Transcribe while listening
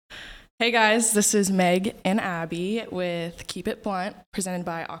Hey guys, this is Meg and Abby with Keep It Blunt, presented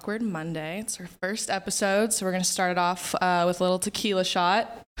by Awkward Monday. It's our first episode, so we're going to start it off with a little tequila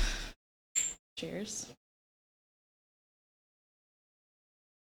shot. Cheers.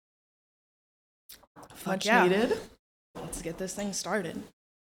 Much needed. Let's get this thing started.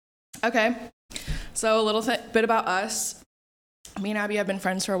 Okay, so a little bit about us. Me and Abby have been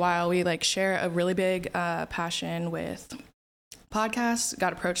friends for a while. We share a really big passion with podcasts.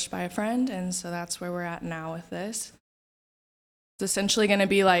 Got approached by a friend, and so that's where we're at now with this. It's essentially going to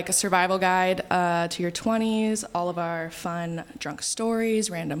be like a survival guide to your 20s, all of our fun drunk stories,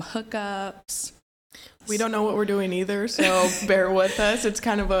 random hookups. We don't know what we're doing either, so bear with us. It's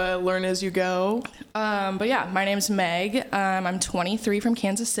kind of a learn as you go. But yeah, my name's Meg. I'm 23 from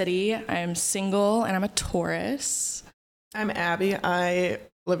Kansas City. I'm single, and I'm a Taurus. I'm Abby. I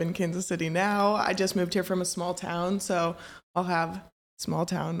live in Kansas City now. I just moved here from a small town, so I'll have small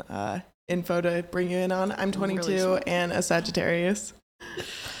town info to bring you in on. I'm 22 really and a Sagittarius.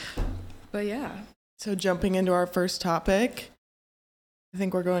 But yeah. So jumping into our first topic, I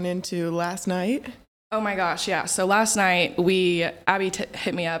think we're going into last night. Oh my gosh, yeah. So last night, Abby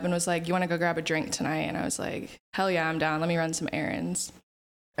hit me up and was like, you want to go grab a drink tonight? And I was like, hell yeah, I'm down. Let me run some errands.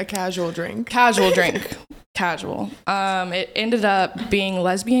 A casual drink. Casual drink. Casual. It ended up being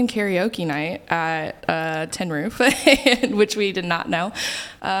lesbian karaoke night at Tin Roof, which we did not know,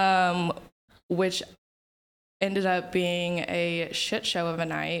 which ended up being a shit show of a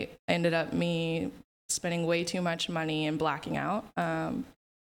night. Ended up me spending way too much money and blacking out.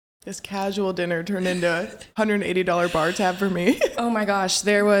 This casual dinner turned into a $180 bar tab for me. Oh my gosh,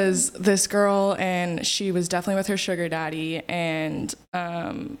 there was this girl, and she was definitely with her sugar daddy, and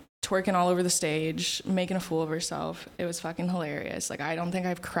twerking all over the stage, making a fool of herself. It was fucking hilarious. I don't think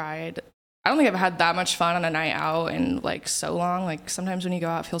I've cried. I don't think I've had that much fun on a night out in so long. Sometimes when you go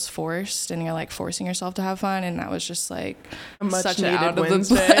out, it feels forced, and you're forcing yourself to have fun, and that was just a much such needed out of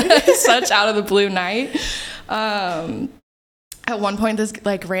Wednesday. such out of the blue night. At one point, this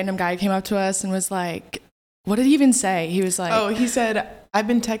random guy came up to us and was like, what did he even say? He was like, oh, he said, I've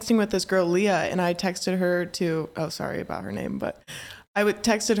been texting with this girl, Leah, and I texted her to, oh, sorry about her name, but I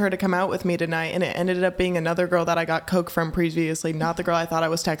texted her to come out with me tonight, and it ended up being another girl that I got coke from previously, not the girl I thought I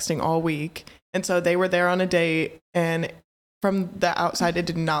was texting all week. And so they were there on a date, and from the outside, it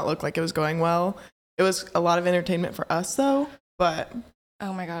did not look like it was going well. It was a lot of entertainment for us, though, but...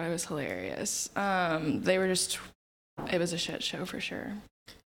 Oh my God, it was hilarious. It was a shit show for sure.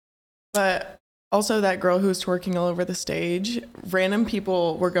 But also that girl who was twerking all over the stage, random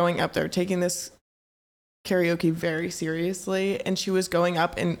people were going up there taking this karaoke very seriously, and she was going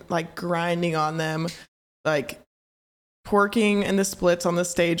up and grinding on them, twerking in the splits on the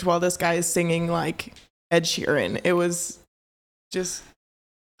stage while this guy is singing Ed Sheeran. It was just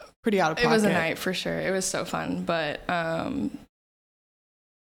pretty out of pocket. It was a night for sure. It was so fun, but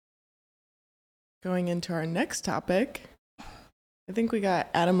going into our next topic, I think we got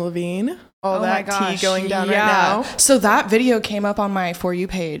Adam Levine. All oh that my gosh, tea going down right now. So that video came up on my For You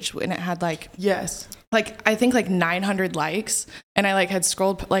page, and it had yes, I think 900 likes, and I had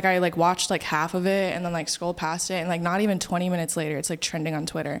scrolled, I watched half of it, and then scrolled past it, and not even 20 minutes later, it's trending on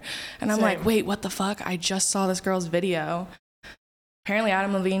Twitter, and I'm Same. wait, what the fuck? I just saw this girl's video. Apparently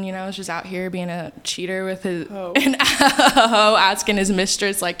Adam Levine, is just out here being a cheater with his and asking his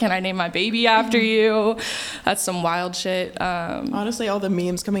mistress, can I name my baby after you? That's some wild shit. Honestly, all the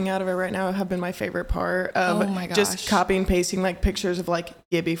memes coming out of it right now have been my favorite part of just copy and pasting pictures of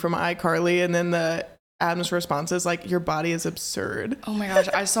Gibby from iCarly, and then the Adam's response is your body is absurd. Oh my gosh,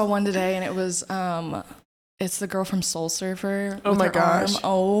 I saw one today, and it was it's the girl from Soul Surfer. Oh my gosh.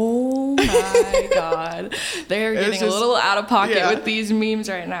 Oh my God. They're getting a little out of pocket with these memes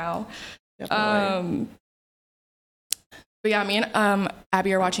right now. Definitely. But yeah, me and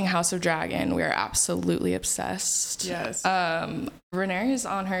Abby are watching House of Dragon. We're absolutely obsessed. Yes. Renee is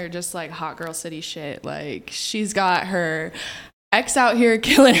on her just hot girl city shit. She's got her ex out here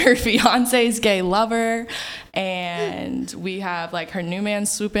killing her fiance's gay lover, and we have her new man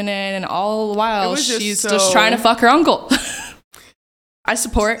swooping in, and all the while she's just trying to fuck her uncle. I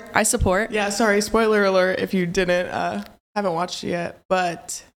support. Yeah, sorry, spoiler alert if you haven't watched it yet,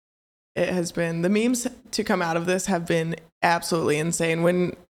 but it has been, the memes to come out of this have been absolutely insane.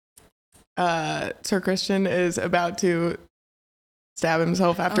 When Sir Christian is about to stab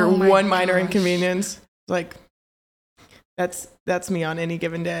himself after one minor inconvenience, that's me on any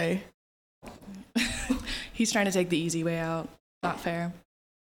given day. He's trying to take the easy way out. Not fair.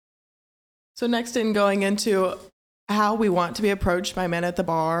 So next, in going into how we want to be approached by men at the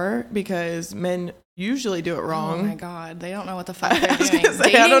bar, because men usually do it wrong. Oh my God, they don't know what the fuck they're I was doing. gonna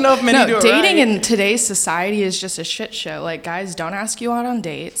say, I don't know if many do it dating right. in today's society is just a shit show. Like, guys don't ask you out on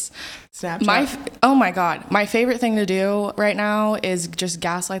dates. Snapchat. Oh my God, my favorite thing to do right now is just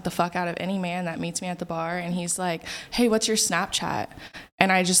gaslight the fuck out of any man that meets me at the bar, and he's like, "Hey, what's your Snapchat?"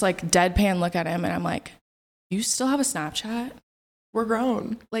 And I just like deadpan look at him, and I'm like, "You still have a Snapchat? We're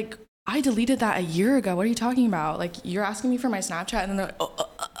grown. Like, I deleted that a year ago. What are you talking about? Like, you're asking me for my Snapchat?" And then they're like, "Oh,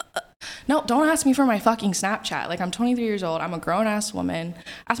 no, don't ask me for my fucking Snapchat. Like, I'm 23 years old. I'm a grown-ass woman.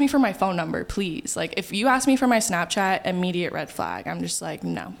 Ask me for my phone number, please." Like, if you ask me for my Snapchat, immediate red flag. I'm just like,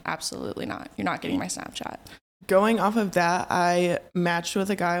 no, absolutely not. You're not getting my Snapchat. Going off of that, I matched with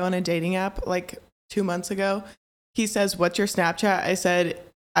a guy on a dating app like 2 months ago. He says, "What's your Snapchat?" I said,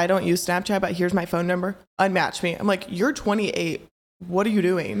 "I don't use Snapchat, but here's my phone number." Unmatched me. I'm like, "You're 28. What are you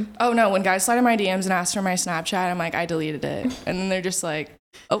doing?" Oh, no. When guys slide in my DMs and ask for my Snapchat, I'm like, I deleted it. And then they're just like,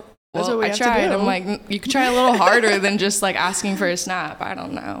 "Oh, That's well, what we I have to tried." do. I'm like, you could try a little harder than just like asking for a snap. I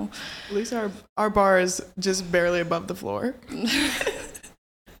don't know. At least our bar is just barely above the floor.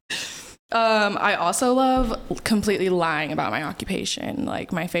 I also love completely lying about my occupation.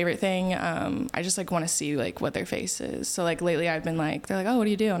 Like, my favorite thing, I just like want to see like what their face is. So like lately I've been like, they're like, "Oh, what do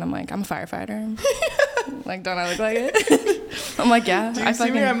you do?" And I'm like, "I'm a firefighter." Like, don't I look like it? I'm like, yeah. Do you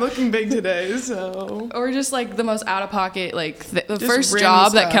see me? I'm looking big today, so. Or just like the most out of pocket, like the first random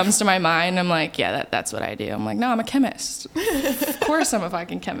job that stuff. comes to my mind. I'm like, yeah, that's what I do. I'm like, no, I'm a chemist. Of course I'm a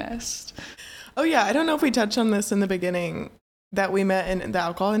fucking chemist. Oh yeah, I don't know if we touched on this in the beginning, that we met in the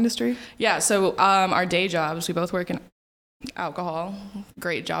alcohol industry. Yeah, so our day jobs, we both work in alcohol.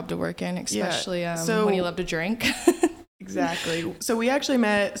 Great job to work in, especially So- when you love to drink. Exactly. So we actually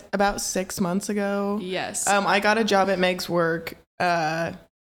met about 6 months ago. Yes. I got a job at Meg's work.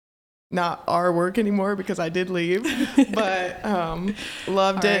 Not our work anymore because I did leave, but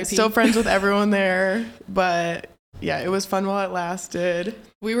loved it. RIP. Still friends with everyone there, but yeah, it was fun while it lasted.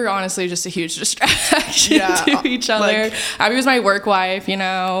 We were honestly just a huge distraction Yeah, to each other. like- Abby was my work wife,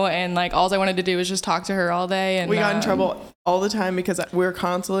 and like all I wanted to do was just talk to her all day. And We got in trouble all the time because we were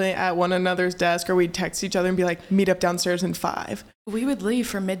constantly at one another's desk, or we'd text each other and be like, "Meet up downstairs in 5." We would leave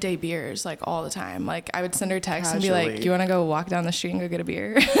for midday beers like all the time. Like, I would send her texts and be like, Casually. "You want to go walk down the street and go get a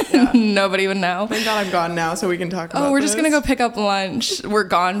beer?" Yeah. Nobody would know. Thank God I'm gone now, so we can talk about Oh, we're just this. gonna go pick up lunch. We're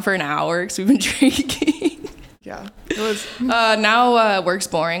gone for an hour because we've been drinking. Yeah, it was. Now work's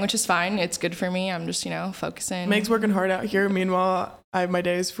boring, which is fine. It's good for me. I'm just focusing. Meg's working hard out here. Meanwhile, I have my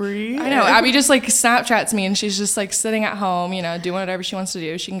days free. I know. Abby just like Snapchats me and she's just like sitting at home, doing whatever she wants to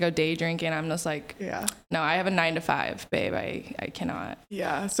do. She can go day drinking. I'm just like, Yeah. no, I have a 9 to 5, babe. I cannot.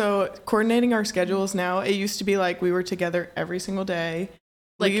 Yeah. So coordinating our schedules now, it used to be like we were together every single day.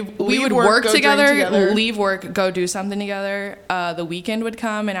 Like, we leave would work go drink together, leave work, go do something together. The weekend would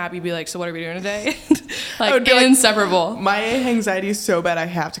come and Abby'd be like, "So what are we doing today?" I would Like, be like, inseparable. My anxiety is so bad I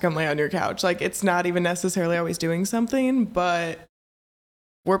have to come lay on your couch. Like, it's not even necessarily always doing something, but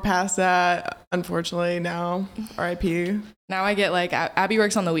we're past that, unfortunately, now. RIP. Now I get like, Abby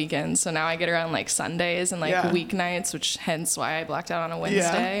works on the weekends. So now I get her on like Sundays and like Yeah. weeknights, which hence why I blacked out on a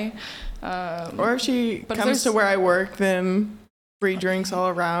Wednesday. Or if she But if comes to there's- where I work, then free drinks all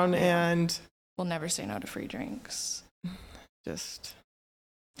around and We'll never say no to free drinks. just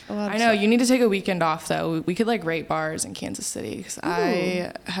a lot of I know, stuff. you need to take a weekend off though. We could like rate bars in Kansas City because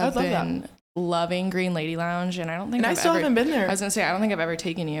I have I'd love that. been loving Green Lady Lounge, and I don't think And I I've still ever. haven't been there. I was gonna say I don't think I've ever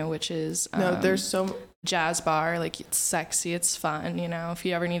taken you, which is No, there's so jazz bar. Like, it's sexy, it's fun. If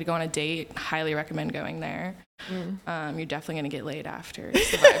you ever need to go on a date, highly recommend going there. You're definitely gonna get laid after.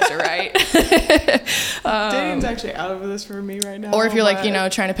 'Cause the vibes are right. dating's actually out of this for me right now. Or if you're like,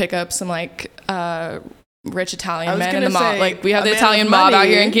 but trying to pick up some like rich I Italian was men in gonna the mob. say, Like, we have a the man Italian with mob out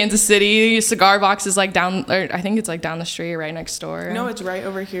money. here in Kansas City. Cigar box is like down, or I think it's like down the street, right next door. No, it's right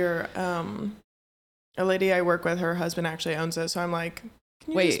over here. A lady I work with, her husband actually owns it, so I'm like,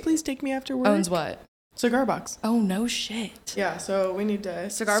 can you just Wait. please take me after work? Owns what? Cigar box. Oh, no shit. Yeah, so we need to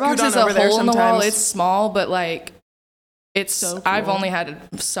Cigar scoot box on is a over there hole in the wall. sometimes. It's small, but like, it's. So I've cool. only had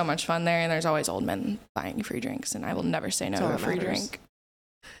so much fun there, and there's always old men buying you free drinks, and I will never say no That's all to a that free matters. drink.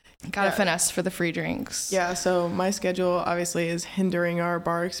 Gotta Yeah. finesse for the free drinks. Yeah, so my schedule obviously is hindering our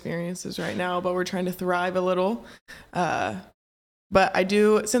bar experiences right now, but we're trying to thrive a little. But I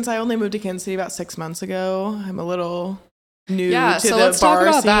do, since I only moved to Kansas City about 6 months ago, I'm a little new Yeah, to so the let's talk bar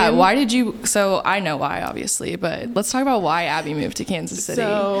about that. scene. Why did you? So I know why, obviously, but let's talk about why Abby moved to Kansas City.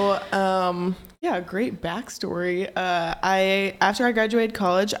 So, yeah, great backstory. After I graduated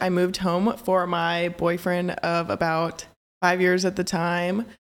college, I moved home for my boyfriend of about 5 years at the time.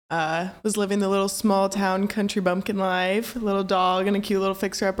 Was living the little small town country bumpkin life, little dog and a cute little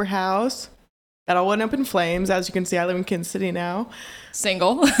fixer-upper house. That all went up in flames. As you can see, I live in Kansas City now.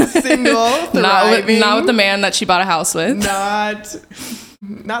 Single. Not not with the man that she bought a house with.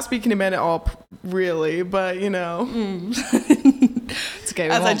 Not speaking to men at all, really, but you know. It's okay.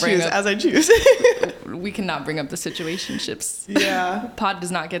 As I choose. We cannot bring up the situationships. Yeah. Pod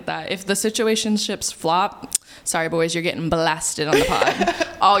does not get that. If the situationships flop, sorry boys, you're getting blasted on the pod.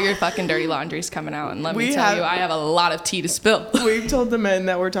 All your fucking dirty laundry's coming out, and let me tell you, I have a lot of tea to spill. We've told the men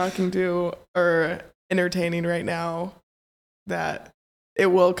that we're talking to or entertaining right now that it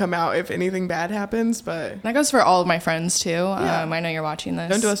will come out if anything bad happens, but that goes for all of my friends too. Yeah. I know you're watching this.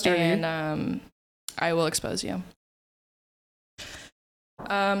 Don't do us dirty. And I will expose you.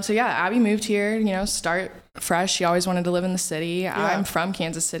 So yeah, Abby moved here, you know, start fresh. She always wanted to live in the city. Yeah. I'm from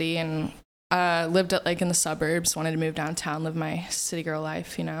Kansas City and lived at like in the suburbs, wanted to move downtown, live my city girl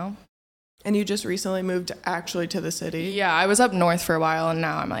life, you know. And you just recently moved actually to the city. Yeah, I was up north for a while and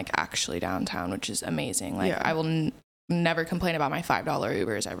now I'm like actually downtown, which is amazing. Like I will never complain about my $5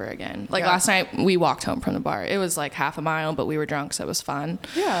 Ubers ever again. Like last night we walked home from the bar. It was like half a mile, but we were drunk, so it was fun.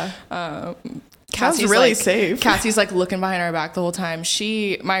 Yeah. Cassie's really like, safe. Cassie's like looking behind our back the whole time.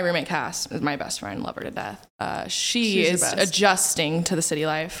 My roommate Cass is my best friend, love her to death. She's is adjusting to the city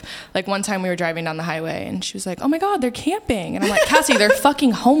life. Like one time we were driving down the highway and she was like, "Oh my God, they're camping." And I'm like, "Cassie, they're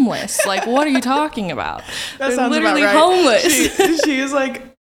fucking homeless. Like, what are you talking about? They're literally right. homeless." She is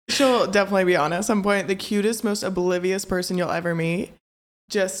like, she'll definitely be on at some point the cutest, most oblivious person you'll ever meet.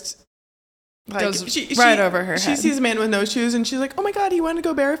 Just like goes right over her head. She sees a man with no shoes and she's like, "Oh my God, he wanted to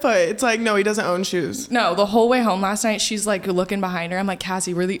go barefoot." It's like, no, he doesn't own shoes. No, the whole way home last night, she's like looking behind her. I'm like,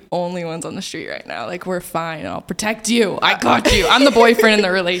 "Cassie, we're the only ones on the street right now. Like, we're fine. I'll protect you. I got you. I'm the boyfriend in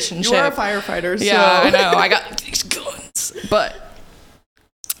the relationship." You're a firefighter, so. Yeah, I know. I got these guns. But,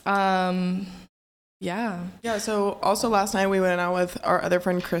 yeah. Yeah, so also last night we went out with our other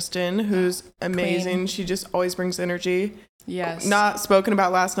friend Kristen, who's amazing. Queen. She just always brings energy. Yes. Not spoken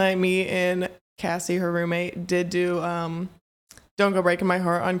about last night. Me and Cassie, her roommate, did do "Don't Go Breaking My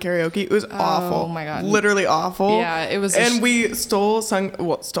Heart" on karaoke. It was awful. Oh my God. Literally awful. Yeah, it was. And we stole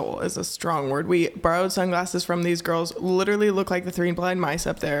stole is a strong word. We borrowed sunglasses from these girls. Literally look like the 3 Blind Mice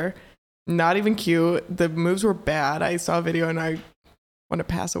up there. Not even cute. The moves were bad. I saw a video and I want to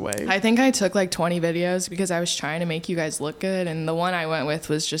pass away. I think I took like 20 videos because I was trying to make you guys look good, and the one I went with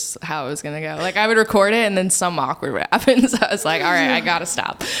was just how it was gonna go. Like I would record it and then some awkward would happen. So I was like, all right, I gotta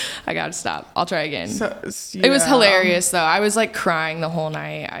stop. I'll try again. It was hilarious though. I was like crying the whole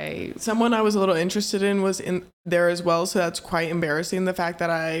night. Someone I was a little interested in was in there as well, so that's quite embarrassing, the fact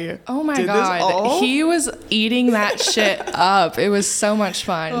that I oh my God, he was eating that shit up. It was so much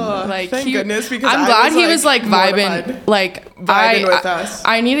fun. Like thank goodness, because I'm glad he was like vibing with us.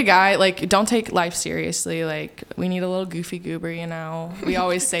 I need a guy, like, don't take life seriously. Like, we need a little goofy goober, you know. We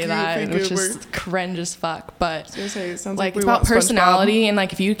always say that, which is cringe as fuck. But it sounds like it's about personality, and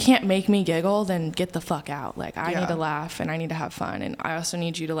like if you can't make me giggle, then get the fuck out. Like I need to laugh and I need to have fun, and I also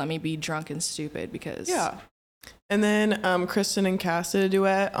need you to let me be drunk and stupid because And then Kristen and Cass did a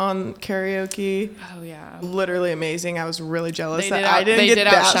duet on karaoke. Oh yeah, literally amazing. I was really jealous that I didn't get that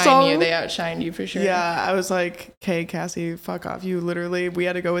outshine song. you. They outshined you for sure. Yeah, I was like, "Okay, Cassie, fuck off." We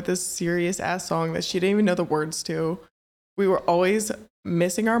had to go with this serious ass song that she didn't even know the words to. We were always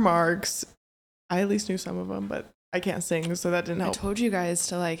missing our marks. I at least knew some of them, but I can't sing, so that didn't help. I told you guys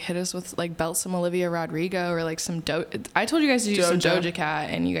to like hit us with like belt some Olivia Rodrigo or like some I told you guys to do some Doja Cat,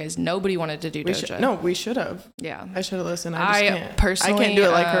 and you guys nobody wanted to do Doja. We should have. Yeah, I should have listened. I personally can't do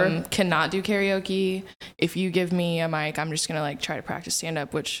it like her. Cannot do karaoke. If you give me a mic, I'm just gonna like try to practice stand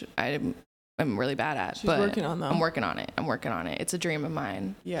up, which I'm really bad at. She's working on that. I'm working on it. It's a dream of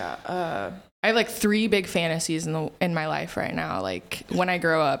mine. Yeah. I have like 3 big fantasies in my life right now. Like when I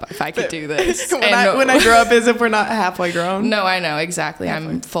grow up, if I could do this. when I grow up, is if we're not halfway grown. No, I know exactly.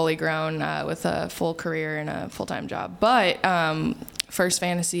 I'm fully grown with a full career and a full-time job. But first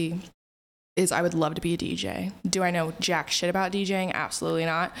fantasy is I would love to be a DJ. Do I know jack shit about DJing? Absolutely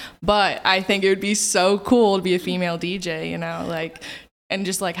not. But I think it would be so cool to be a female DJ. You know, like. And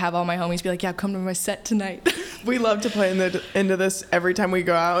just like have all my homies be like, "Yeah, come to my set tonight." We love to play into this every time we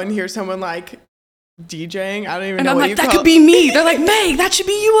go out and hear someone like DJing. I don't even know what you call it. And I'm like, that could be me. They're like, "Meg, that should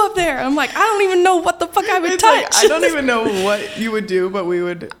be you up there." I'm like, I don't even know what the fuck I would touch. Like, I don't even know what you would do, but we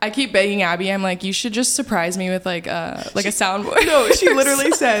would. I keep begging Abby. I'm like, you should just surprise me with like a soundboard. No, she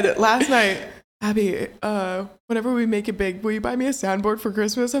literally said last night, "Abby, whenever we make it big, will you buy me a soundboard for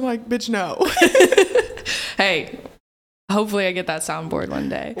Christmas?" I'm like, "Bitch, no." Hey. Hopefully I get that soundboard one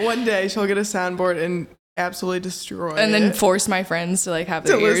day. One day she'll get a soundboard and absolutely destroy and then force my friends to like have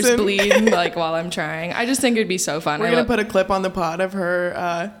their ears bleed like while I'm trying. I just think it'd be so fun. We're going to put a clip on the pod of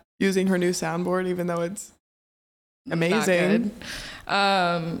her using her new soundboard, even though it's Not amazing.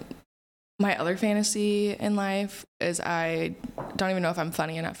 good. My other fantasy in life is, I don't even know if I'm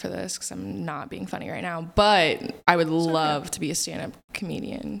funny enough for this because I'm not being funny right now, but I would love to be a stand-up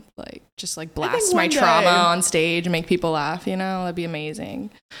comedian, like just like blast my one trauma day- on stage and make people laugh, you know? That'd be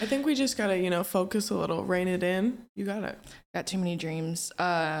amazing. I think we just gotta, focus a little, rein it in. You got it. Got too many dreams.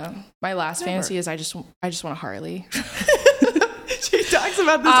 My last fantasy is I just want a Harley. She talks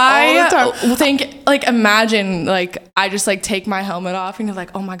about this all the time. Imagine, I just take my helmet off and you're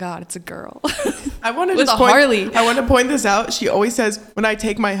like, oh my God, it's a girl. I want to With just a point, Harley. I want to point this out. She always says, when I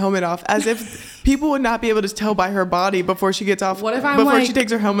take my helmet off, as if people would not be able to tell by her body before she gets off. What if I'm before she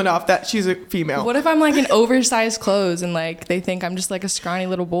takes her helmet off that she's a female? What if I'm in oversized clothes and they think I'm just a scrawny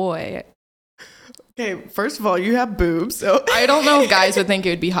little boy? Okay, first of all, you have boobs, so I don't know if guys would think it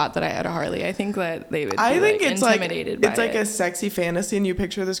would be hot that I had a Harley. I think that they would be it's intimidated by it's it. a sexy fantasy, and you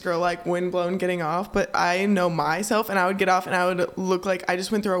picture this girl windblown getting off. But I know myself, and I would get off, and I would look like I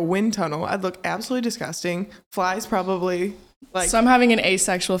just went through a wind tunnel. I'd look absolutely disgusting. Flies probably. So I'm having an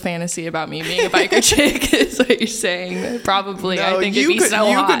asexual fantasy about me being a biker chick, is what you're saying. Probably. No, I think it'd be so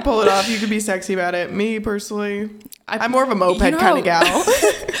you hot. could pull it off. You could be sexy about it. Me personally, I'm more of a moped kind of gal.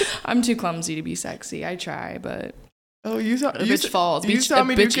 I'm too clumsy to be sexy. I try, but oh, you saw a bitch falls. You saw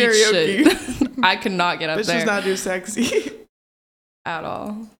me do bitch eats karaoke. shit. I could not get up Bitch there does not do sexy at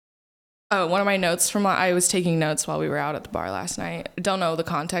all. Oh, one of my notes from I was taking notes while we were out at the bar last night. Don't know the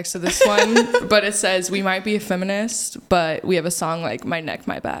context of this one, but it says we might be a feminist, but we have a song like "My Neck,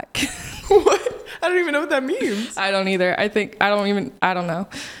 My Back." What? I don't even know what that means. I don't either. I don't know.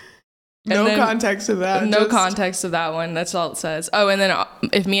 No context to that. No context of that one. That's all it says. Oh, and then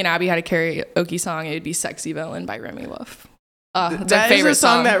if me and Abby had a karaoke song, it would be "Sexy Villain" by Remy Wolf. It's that my favorite is a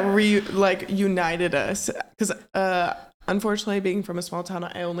song that united us. Because unfortunately, being from a small town,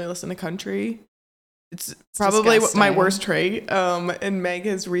 I only listen to country. It's probably my worst trait. And Meg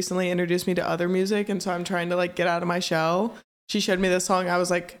has recently introduced me to other music, and so I'm trying to get out of my shell. She showed me this song. I was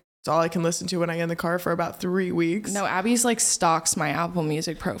like, it's all I can listen to when I get in the car for about 3 weeks. No, Abby's stalks my Apple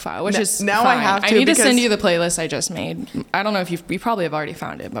Music profile, which is now fine. I have to. I need to send you the playlist I just made. I don't know if you probably have already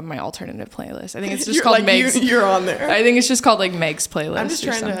found it, but my alternative playlist. I think it's just called Meg's. You're on there. I think it's just called Meg's playlist. I'm just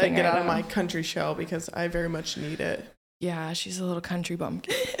trying to get out of my. my country shell because I very much need it. Yeah, she's a little country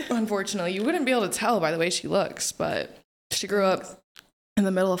bumpkin. Unfortunately, you wouldn't be able to tell by the way she looks, but she grew up in the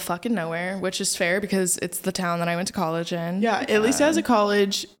middle of fucking nowhere, which is fair because it's the town that I went to college in. Yeah, at least as a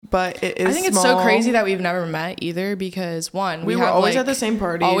college, but it is I think it's so crazy that we've never met either because one, we were always at the same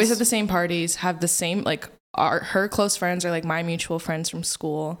parties. Always at the same parties, have the same, her close friends are my mutual friends from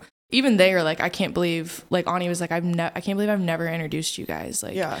school. Even they are I can't believe, Ani was I can't believe I've never introduced you guys.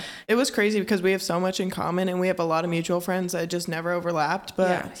 Yeah, it was crazy because we have so much in common and we have a lot of mutual friends that just never overlapped. But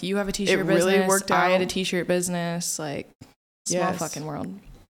yeah, you have a t-shirt business. Really worked out. I had a t-shirt business. Small fucking world.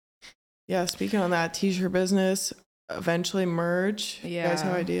 Yeah, speaking on that, t-shirt business, eventually merge. Yeah. You guys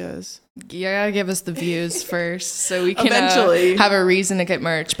have ideas. You gotta give us the views first so we can eventually have a reason to get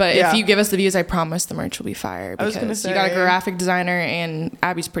merch. But if you give us the views, I promise the merch will be fire. Because I was gonna say, you got a graphic designer and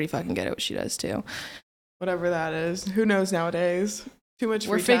Abby's pretty fucking good at what she does too. Whatever that is. Who knows nowadays? Too much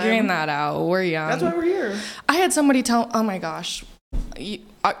free We're figuring time. that out. We're young. That's why we're here. I had somebody tell, oh my gosh,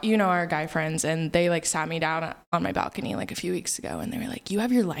 you know our guy friends, and they sat me down on my balcony a few weeks ago, and they were like, you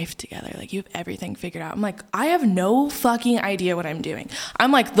have your life together, you have everything figured out. I'm like, I have no fucking idea what I'm doing.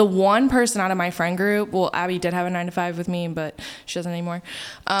 I'm the one person out of my friend group, well, Abby did have a 9-to-5 with me, but she doesn't anymore,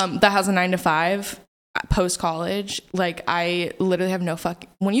 that has a 9-to-5 post college. I literally have no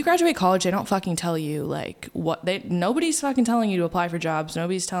when you graduate college, they don't fucking tell you nobody's fucking telling you to apply for jobs.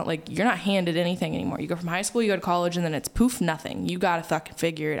 Nobody's telling, you're not handed anything anymore. You go from high school, you go to college, and then it's poof, nothing. You gotta fucking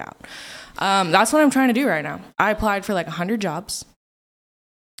figure it out. That's what I'm trying to do right now. I applied for 100 jobs,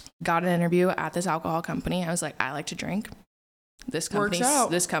 got an interview at this alcohol company. I was like, I like to drink. This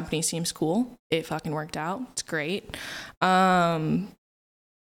company seems cool. It fucking worked out. It's great.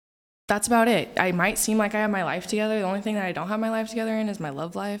 That's about it. I might seem like I have my life together. The only thing that I don't have my life together in is my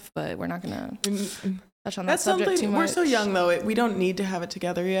love life, but we're not going to touch on that subject too much. We're so young, though. We don't need to have it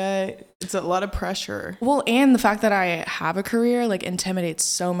together yet. It's a lot of pressure. Well, and the fact that I have a career, intimidates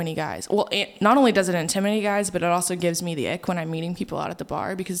so many guys. Well, not only does it intimidate guys, but it also gives me the ick when I'm meeting people out at the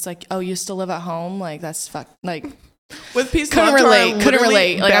bar because it's oh, you still live at home? That's with peace. Couldn't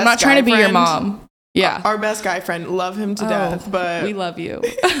relate. I'm not trying to be your mom. Yeah. Our best guy friend. Love him to death, but we love you.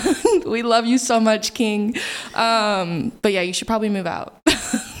 We love you so much, King. But yeah, you should probably move out.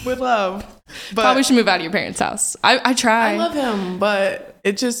 With love. But probably should move out of your parents' house. I try. I love him, but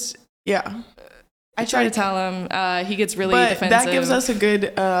it just, yeah. I try to tell him. He gets really but defensive. that gives us a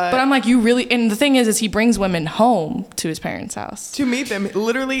good. But I'm like, you really. And the thing is he brings women home to his parents' house to meet them.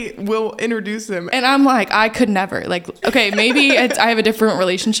 Literally, will introduce them. And I'm like, I could never. Like, okay, maybe I have a different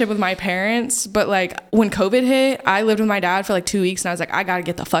relationship with my parents, but like when COVID hit, I lived with my dad for like 2 weeks, and I was like, I gotta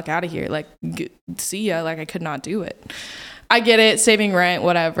get the fuck out of here. Like, see ya. Like, I could not do it. I get it, saving rent,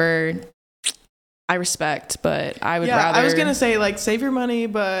 whatever. I respect, but I would rather. I was gonna say like save your money,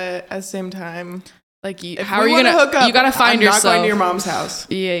 but at the same time, like, how are you gonna hook up? You gotta find yourself. I'm not going to your mom's house.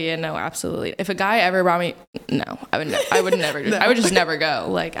 Yeah, no, absolutely. If a guy ever brought me, no, I would never. No. I would just never go,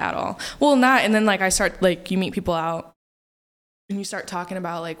 like, at all. Well, not, and then like I start like you meet people out, and you start talking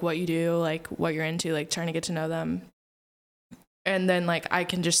about like what you do, like what you're into, like trying to get to know them. And then like I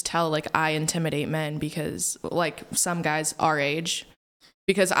can just tell like I intimidate men because like some guys our age.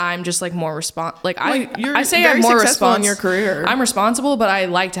 Because I'm just like more I say I'm more responsible in your career. I'm responsible, but I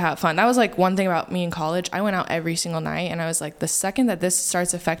like to have fun. That was like one thing about me in college. I went out every single night, and I was like, the second that this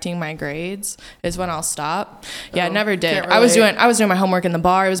starts affecting my grades is when I'll stop. Yeah, I never did. I was doing my homework in the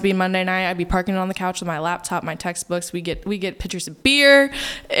bar. It was being Monday night. I'd be parking on the couch with my laptop, my textbooks. We get pictures of beer,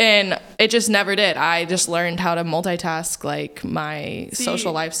 and it just never did. I just learned how to multitask like my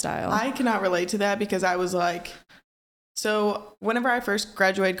social lifestyle. I cannot relate to that because I was like. So whenever I first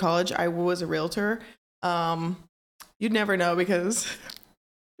graduated college, I was a realtor. You'd never know because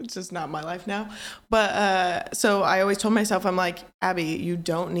it's just not my life now. But so I always told myself, I'm like, Abby, you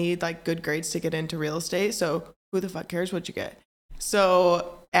don't need like good grades to get into real estate. So who the fuck cares what you get?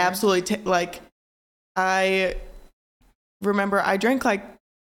 So absolutely, like I remember I drank like,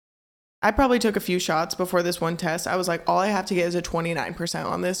 I probably took a few shots before this one test. I was like, all I have to get is a 29%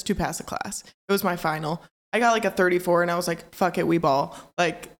 on this to pass the class. It was my final. I got like a 34 and I was like, fuck it, we ball.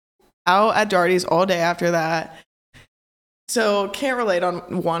 Like out at Darty's all day after that. So can't relate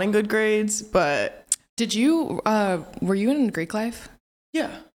on wanting good grades, but. Did you, were you in Greek life?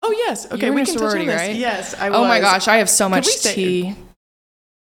 Yeah. Oh, yes. Okay, we can sorority, touch on this. Right? Yes, I was. Oh my gosh, I have so much tea.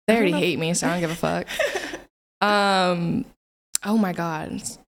 They already hate me, so I don't give a fuck. Oh my God.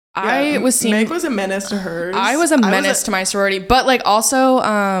 Yeah, I was seeing. Meg was a menace to hers. I was a menace to my sorority, but like also,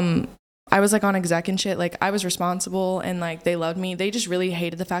 I was like on exec and shit. Like I was responsible and like they loved me. They just really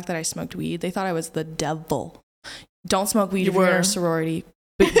hated the fact that I smoked weed. They thought I was the devil. Don't smoke weed if you're in a sorority.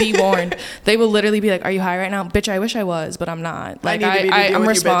 But be warned. They will literally be like, "Are you high right now, bitch? I wish I was, but I'm not. Like I'm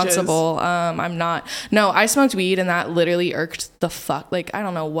responsible. I'm not. No, I smoked weed and that literally irked the fuck. Like I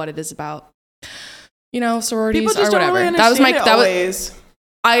don't know what it is about. You know, sororities People just or whatever. Don't really understand that was.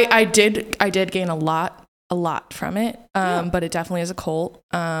 I did gain a lot from it, but it definitely is a cult.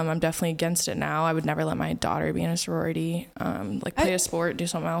 I'm definitely against it now. I would never let my daughter be in a sorority. Like play a sport, do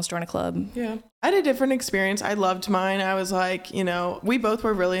something else, join a club. Yeah, I had a different experience. I loved mine. I was like, you know, we both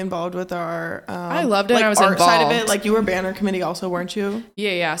were really involved with our. I loved it. Like I was art involved. Side of it. Like you were banner committee, also, weren't you?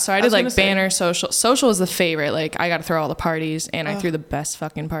 Yeah. So I did like banner, social. Social was the favorite. Like I got to throw all the parties, and I threw the best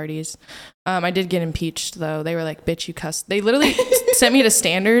fucking parties. I did get impeached though. They were like, "Bitch, you cussed." They literally sent me to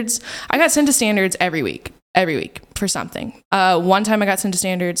standards. I got sent to standards every week for something. One time I got sent to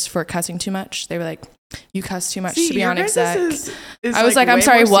standards for cussing too much. They were like, you cuss too much to be on exec. I was like, I'm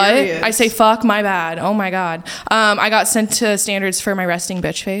sorry, what? Serious. I say, fuck, my bad. Oh my God. I got sent to standards for my resting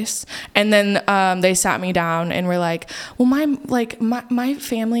bitch face. And then they sat me down and were like, well, my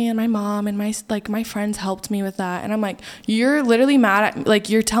family and my mom and my friends helped me with that. And I'm like, you're literally mad at, like,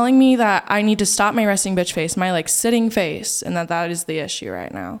 you're telling me that I need to stop my resting bitch face, my like sitting face, and that is the issue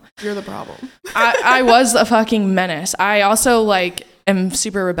right now. You're the problem. I was a fucking menace. I also like am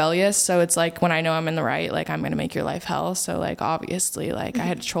super rebellious, so it's like when I know I'm in the right, like I'm gonna make your life hell. So like obviously like I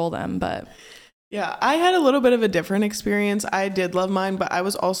had to troll them, but yeah, I had a little bit of a different experience. I did love mine, but I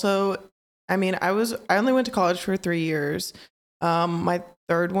was also, I only went to college for 3 years. My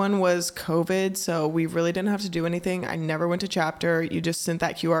third one was COVID, so we really didn't have to do anything. I never went to chapter. You just sent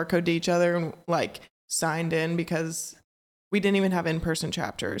that QR code to each other and like signed in because we didn't even have in-person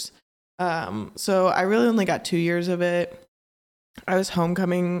chapters. So I really only got 2 years of it. I was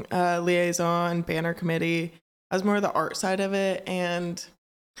homecoming liaison, banner committee. I was more of the art side of it. And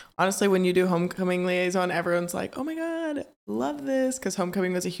honestly, when you do homecoming liaison, everyone's like, oh my God, love this. Because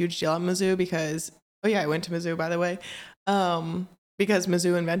homecoming was a huge deal at Mizzou because, oh yeah, I went to Mizzou, by the way. Because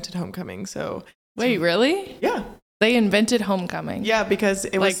Mizzou invented homecoming. So wait, really? Yeah. They invented homecoming? Yeah, because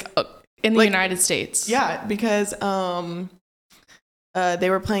it was like in the United States. Yeah, because they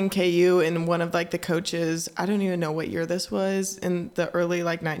were playing KU and one of like the coaches, I don't even know what year this was, in the early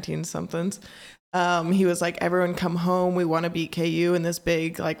like 19 somethings. He was like, everyone come home. We want to beat KU in this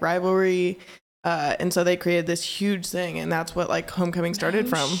big like rivalry. And so they created this huge thing, and that's what like homecoming started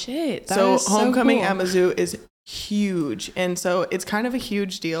from. Shit. That So is so homecoming cool. at Mizzou is huge, and so it's kind of a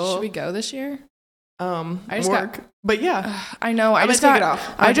huge deal. Should we go this year? I just but yeah, I know. I I'm just gonna got. take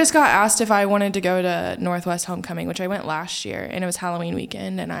it off. I just got asked if I wanted to go to Northwest Homecoming, which I went last year, and it was Halloween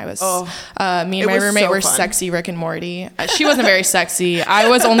weekend, and I was. Me and my roommate were fun. sexy Rick and Morty. She wasn't very sexy. I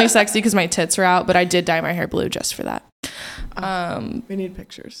was only sexy because my tits were out, but I did dye my hair blue just for that. We need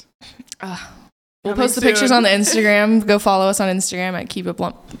pictures. We'll post the pictures on the Instagram. Go follow us on Instagram at Keep It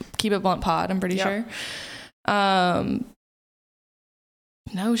Blunt Pod. I'm pretty sure.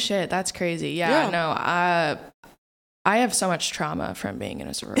 No shit, that's crazy. Yeah. No, I have so much trauma from being in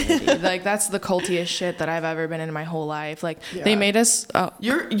a sorority. Like that's the cultiest shit that I've ever been in my whole life. Like they made us.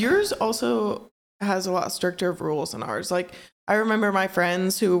 Yours also has a lot stricter of rules than ours. Like I remember my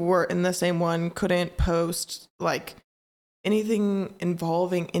friends who were in the same one couldn't post like anything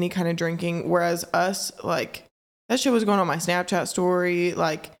involving any kind of drinking, whereas us, like that shit was going on my Snapchat story,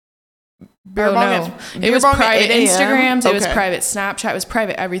 like it was private Instagrams, it was private Snapchat, it was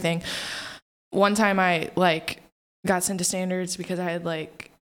private everything. One time I like got sent to standards because I had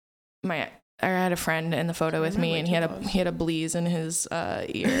like I had a friend in the photo with me, and he had a bleeze in his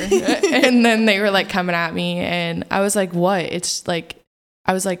ear, and then they were like coming at me, and I was like, "What?"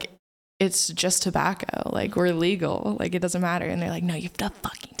 It's just tobacco. Like we're legal. Like it doesn't matter. And they're like, "No, you have to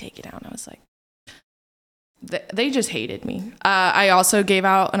fucking take it down." I was like, they just hated me. I also gave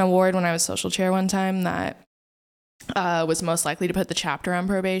out an award when I was social chair one time that was most likely to put the chapter on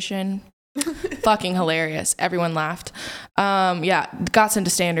probation. Fucking hilarious. Everyone laughed. Got sent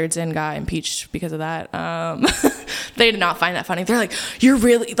to standards and got impeached because of that. They did not find that funny. They're like, "You're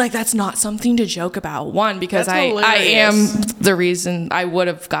really like that's not something to joke about." One, because I am the reason I would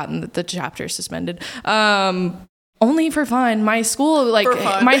have gotten the chapter suspended. Only for fun. My school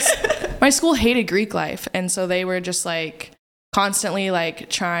my school hated Greek life, and so they were just like constantly like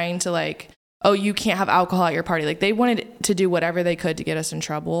trying to like, "Oh, you can't have alcohol at your party." Like they wanted to do whatever they could to get us in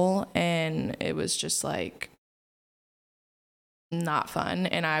trouble, and it was just like not fun.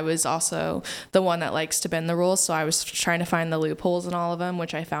 And I was also the one that likes to bend the rules, so I was trying to find the loopholes in all of them,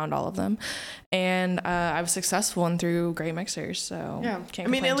 which I found all of them, and I was successful and through great mixers. So yeah, can't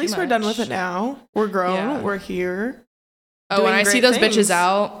I mean, at least we're we're done with it now. We're grown. We're here. Oh, when I see those bitches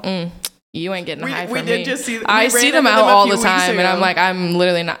out, you ain't getting a high from me. We did just see. I see them out all the time, and I'm like, I'm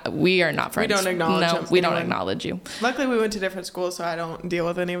literally not. We are not friends. We don't acknowledge. No, we don't acknowledge you. Luckily, we went to different schools, so I don't deal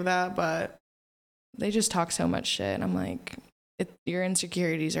with any of that. But they just talk so much shit, and I'm like, your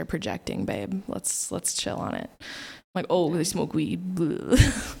insecurities are projecting, babe. Let's chill on it. I'm like, oh, they smoke weed.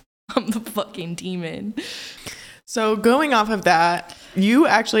 I'm the fucking demon. So going off of that, you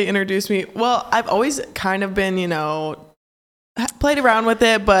actually introduced me. Well, I've always kind of been, played around with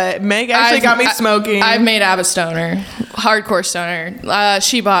it, but Meg actually got me smoking. I've made Ab a stoner, hardcore stoner.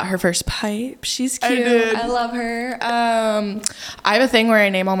 She bought her first pipe. She's cute. I love her. I have a thing where I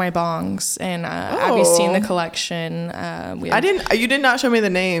name all my bongs, and Abby's seen the collection. You did not show me the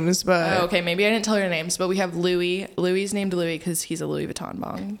names, but okay, maybe I didn't tell her names, but we have Louis. Louis's named Louis because he's a Louis Vuitton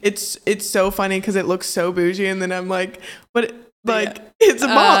bong. It's so funny because it looks so bougie, and then I'm like, but. It's a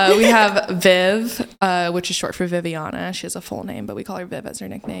bong. We have Viv, which is short for Viviana. She has a full name, but we call her Viv as her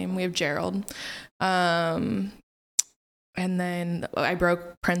nickname. We have Gerald. And then I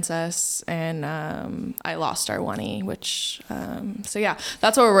broke Princess, and I lost our Oney, which, so yeah,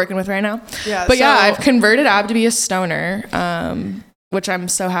 that's what we're working with right now. Yeah, but I've converted Ab to be a stoner, which I'm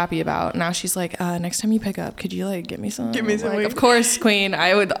so happy about. Now she's like, next time you pick up, could you like get me some? Give me some weed. Of course, queen.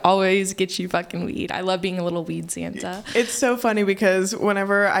 I would always get you fucking weed. I love being a little weed Santa. It's so funny because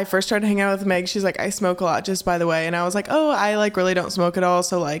whenever I first started hanging out with Meg, she's like, I smoke a lot, just by the way. And I was like, oh, I like really don't smoke at all.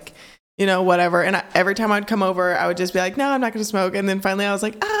 So like, whatever. And every time I'd come over, I would just be like, no, I'm not going to smoke. And then finally I was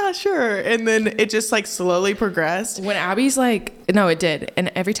like, sure. And then it just like slowly progressed. When Abby's like, no, it did.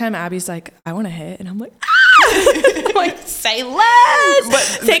 And every time Abby's like, I want to hit. And I'm like, I'm like, say less.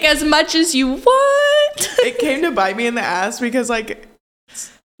 But take as much as you want. It came to bite me in the ass because like,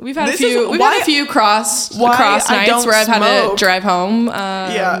 We've had a few cross nights where I've had to drive home.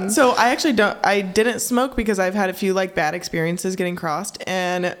 So I didn't smoke because I've had a few like bad experiences getting crossed.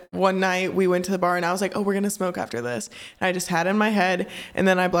 And one night we went to the bar and I was like, oh, we're going to smoke after this. And I just had it in my head and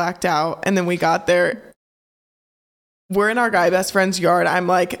then I blacked out. And then we got there. We're in our guy best friend's yard. I'm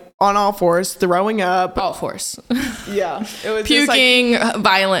like on all fours, throwing up. All fours. Yeah. It was puking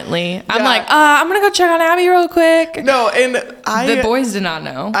violently. I'm like, I'm going to go check on Abby real quick. No, and the boys did not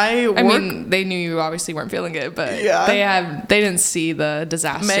know. I mean, they knew you obviously weren't feeling good, but they didn't see the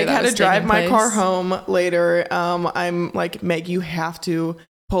disaster. Meg had to drive my car home later. I'm like, Meg, you have to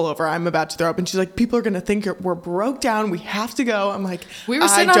pull over. I'm about to throw up. And she's like, people are going to think we're broke down. We have to go. I'm like, we were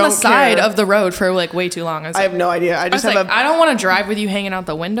sitting on the side of the road for like way too long. I have no idea. I don't want to drive with you hanging out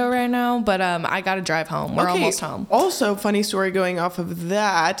the window right now, but I got to drive home. We're almost home. Also, funny story going off of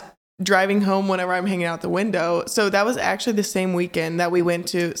that, driving home whenever I'm hanging out the window. So that was actually the same weekend that we went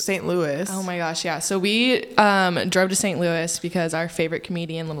to St. Louis. Oh my gosh, yeah. So we drove to St. Louis because our favorite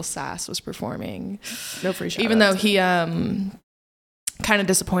comedian, Little Sass, was performing. No free shout Even though he kind of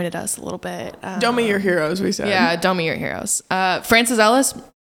disappointed us a little bit. Don't meet your heroes, we said. Yeah, don't meet your heroes. Francis Ellis,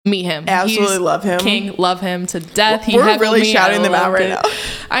 meet him. Absolutely love him. King, love him to death. We're really shouting them out right now.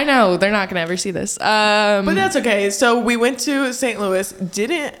 I know, they're not going to ever see this. But that's okay. So we went to St. Louis,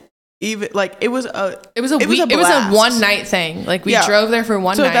 didn't even like it was a one night thing. Like we drove there for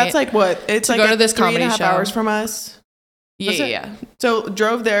one night. So that's like what? It's like go to this comedy 3.5 show. hours from us. Yeah. So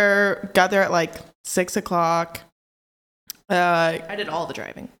drove there, got there at like 6:00. I did all the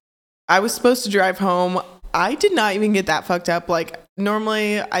driving. I was supposed to drive home. I did not even get that fucked up. Like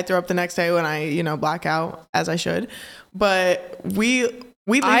normally I throw up the next day when I, black out as I should. But we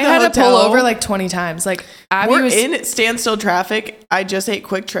leave I the had hotel. to pull over like 20 times. Like Abby we're was in standstill traffic. I just ate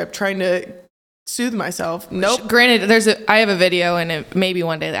Quick Trip trying to soothe myself. Nope. Granted, I have a video, and maybe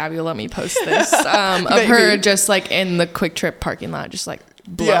one day Abby will let me post this of her just like in the Quick Trip parking lot, just like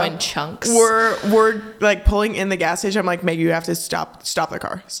blowing chunks. We're like pulling in the gas station. I'm like, Meg, you have to stop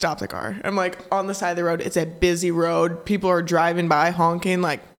the car. I'm like on the side of the road. It's a busy road. People are driving by honking.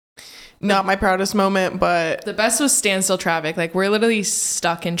 Like, not my proudest moment, but the best was standstill traffic. Like we're literally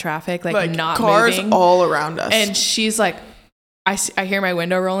stuck in traffic, like not cars moving. all around us. And she's like, I hear my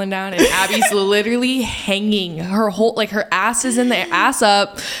window rolling down, and Abby's literally hanging her ass is in the ass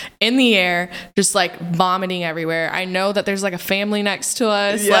up in the air, just like vomiting everywhere. I know that there's like a family next to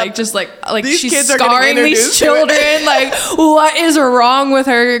us, like just like these she's kids scarring these children. Like, what is wrong with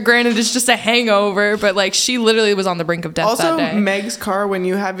her? Granted, it's just a hangover, but like she literally was on the brink of death also, that day. Meg's car, when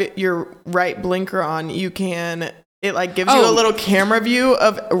you have your right blinker on, it like gives you a little camera view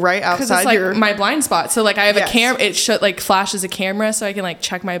of right outside it's like your my blind spot. So like I have a camera, it like flashes a camera so I can like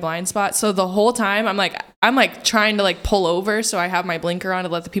check my blind spot. So the whole time I'm like trying to like pull over so I have my blinker on to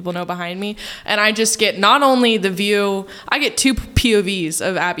let the people know behind me. And I just get not only the view, I get two POVs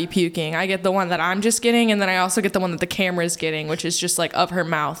of Abby puking. I get the one that I'm just getting, and then I also get the one that the camera is getting, which is just like of her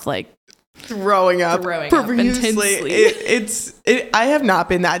mouth, like throwing up intensely. I have not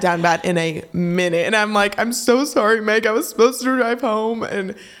been that down bad in a minute, and I'm like, I'm so sorry, Meg. I was supposed to drive home,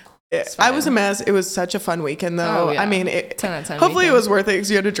 and I was a mess. It was such a fun weekend, though. I mean, 10 out of 10 hopefully weekend. It was worth it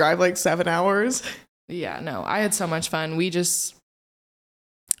because you had to drive like 7 hours. Yeah, no, I had so much fun. We just,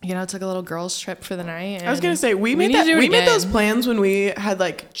 took a little girls trip for the night. I was gonna say we made those plans when we had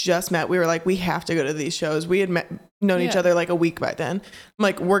like just met. We were like, we have to go to these shows. We had known each other like a week by then. I'm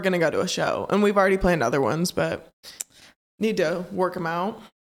like, we're gonna go to a show, and we've already planned other ones, but need to work them out.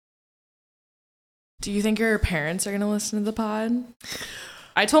 Do you think your parents are gonna listen to the pod?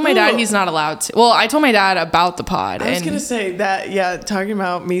 I told my dad he's not allowed to. Well, I told my dad about the pod. I was going to say that, talking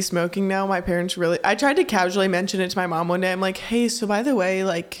about me smoking now, my parents I tried to casually mention it to my mom one day. I'm like, hey, so by the way,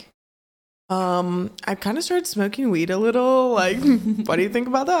 like, I kind of started smoking weed a little. Like, what do you think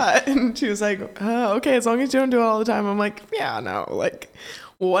about that? And she was like, oh, okay, as long as you don't do it all the time. I'm like, yeah, no, like,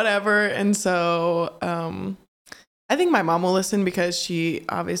 whatever. And so, I think my mom will listen because she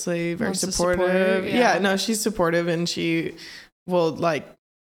obviously very supportive. Yeah, no, she's supportive, and she will like,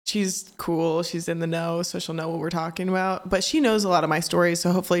 she's cool. She's in the know, so she'll know what we're talking about. But she knows a lot of my stories,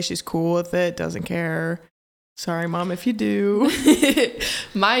 so hopefully she's cool with it, doesn't care. Sorry, Mom, if you do.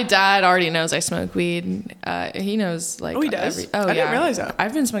 My dad already knows I smoke weed. He knows like. Oh, he does? I didn't realize that.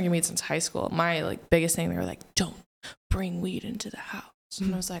 I've been smoking weed since high school. My like biggest thing, they were like, don't bring weed into the house.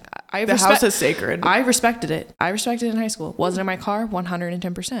 And I was like, the house is sacred. I respected it. I respected it in high school. Wasn't in my car,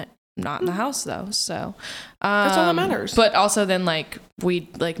 110%. Not in the house though, so that's all that matters. But also then like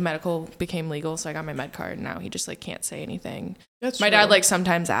medical became legal, so I got my med card, and now he just like can't say anything. That's my true. dad like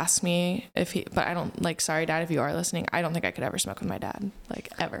sometimes asks me but I don't like. Sorry, Dad, if you are listening, I don't think I could ever smoke with my dad, like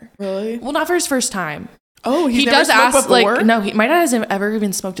ever. Really? Well, not for his first time. Oh, he does ask before? Like no, my dad hasn't ever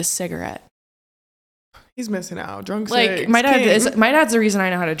even smoked a cigarette. He's missing out. Drunk like my dad's the reason I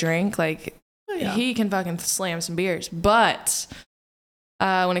know how to drink. Like he can fucking slam some beers, but.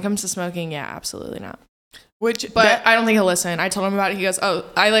 When it comes to smoking, yeah, absolutely not. But I don't think he'll listen. I told him about it. He goes, "Oh,"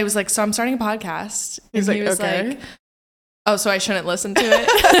 I was like, "So I'm starting a podcast." He was like, Oh, so I shouldn't listen to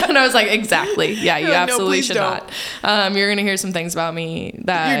it? And I was like, exactly. Yeah, you absolutely please should don't. not. You're going to hear some things about me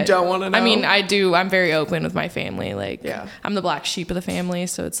that You don't want to know. I mean, I do. I'm very open with my family. Like, Yeah. I'm the black sheep of the family.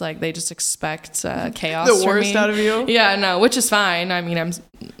 So it's like they just expect chaos The from worst me. out of you? Yeah, no, which is fine. I mean,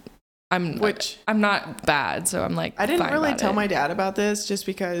 I'm not bad. So I'm like, I didn't fine really about tell it. my dad about this just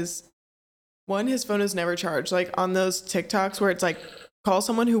because, one, his phone is never charged. Like on those TikToks where it's like, call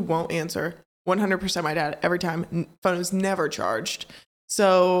someone who won't answer. 100% my dad, every time, phone is never charged.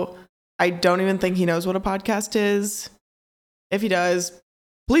 So I don't even think he knows what a podcast is. If he does,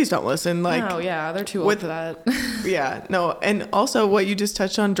 please don't listen. Like, oh yeah, they're too old for that. yeah, no. And also what you just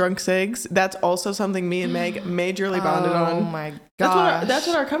touched on, drunk cigs, that's also something me and Meg majorly bonded on. Oh my gosh. That's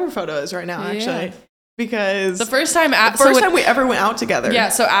what our cover photo is right now, actually. Yeah. Because The first time we ever went out together. Yeah,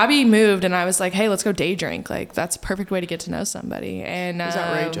 so Abby moved and I was like, hey, let's go day drink. Like, that's a perfect way to get to know somebody. And was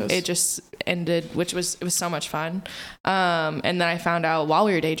outrageous. it just ended, it was so much fun. And then I found out while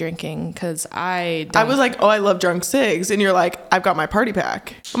we were day drinking, because I was like, oh, I love drunk cigs. And you're like, I've got my party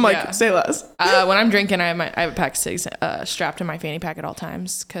pack. I'm like, Yeah. say less. when I'm drinking, I have a pack of cigs strapped in my fanny pack at all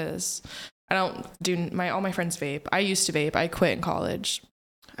times, because I don't do, all my friends vape. I used to vape. I quit in college.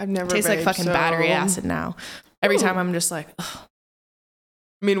 I've never Tastes like vaped, fucking so- battery acid now. Every Ooh. time I'm just like, ugh.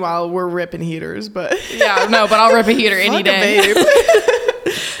 Meanwhile, we're ripping heaters, but Yeah, no, but I'll rip a heater any Fuck a day.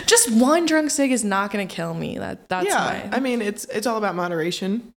 vape. Just one drunk cig is not gonna kill me. That's Yeah, my. I mean, it's all about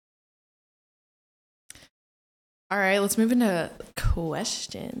moderation. All right, let's move into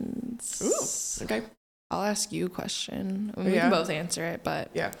questions. Ooh, okay. I'll ask you a question. We Yeah. can both answer it, but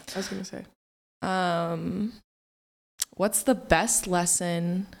Yeah, I was gonna say. what's the best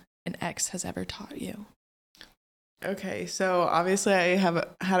lesson an ex has ever taught you? Okay, so obviously I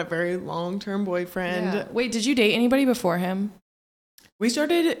had a very long-term boyfriend. Yeah. Wait, did you date anybody before him? We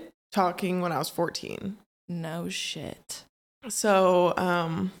started talking when I was 14. No shit. So,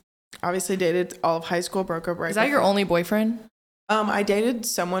 obviously dated all of high school, broke up right Is that your before- only boyfriend? I dated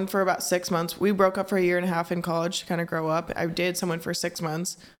someone for about 6 months. We broke up for a year and a half in college to kind of grow up. I dated someone for 6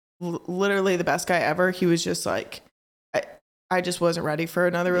 months. Literally the best guy ever. He was just like, I just wasn't ready for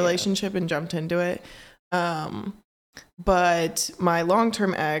another relationship and jumped into it. But my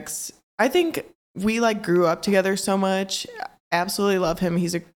long-term ex, I think we like grew up together so much. Absolutely love him.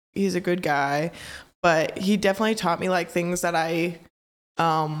 He's a good guy, but he definitely taught me like things that I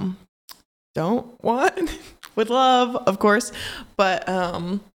don't want with love, of course. But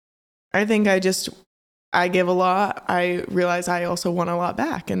I think I give a lot. I realize I also want a lot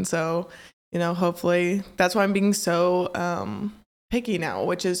back. And so, hopefully that's why I'm being so picky now,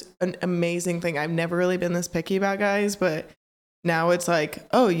 which is an amazing thing. I've never really been this picky about guys, but now it's like,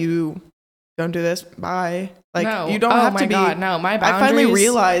 oh, you don't do this, bye. Like, No. you don't Oh have my to be. God, no, my boundaries. I finally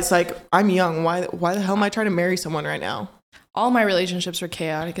realized, like, I'm young. Why the hell am I trying to marry someone right now? All my relationships were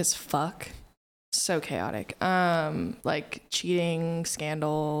chaotic as fuck. So chaotic. Like cheating,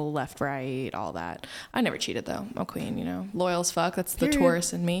 scandal, left, right, all that. I never cheated though. I'm a queen, loyal as fuck. That's the Period.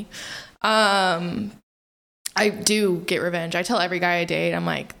 Taurus in me. I do get revenge. I tell every guy I date,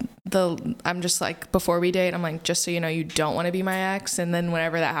 I'm just like, before we date, I'm like, just so you know, you don't want to be my ex. And then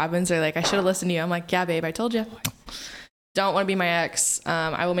whenever that happens, they're like, I should have listened to you. I'm like, yeah, babe, I told you. Don't want to be my ex.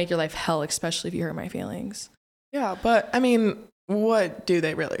 I will make your life hell, especially if you hurt my feelings. Yeah, but I mean, what do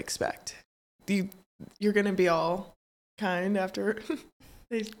they really expect? You're gonna be all kind after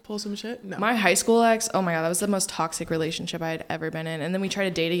they pull some shit? No. My high school ex, oh my God, that was the most toxic relationship I had ever been in. And then we tried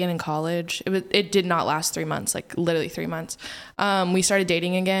to date again in college. It did not last 3 months, like literally 3 months. We started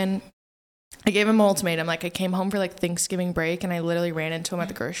dating again. I gave him an ultimatum. Like, I came home for like Thanksgiving break and I literally ran into him at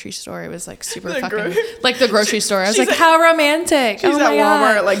the grocery store. It was like super like the grocery store. I was like, how romantic. She's oh at my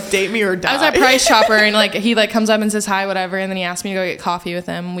Walmart, God. like, date me or die. I was at Price Chopper and like he like comes up and says hi, whatever. And then he asked me to go get coffee with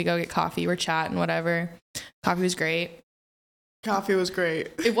him. We go get coffee. We're chatting, whatever. Coffee was great. Coffee was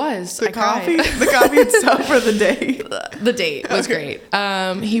great. It was. The I coffee, cried. the coffee itself for the date. The date was Okay.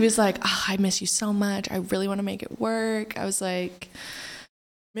 great. He was like, oh, I miss you so much. I really want to make it work. I was like,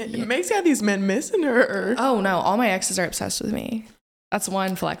 Man, Meg's got these men missing her. oh no, all my exes are obsessed with me. That's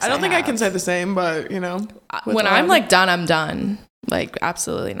one flex. I don't think I have. can say the same, but with When I'm love. like done, I'm done. Like,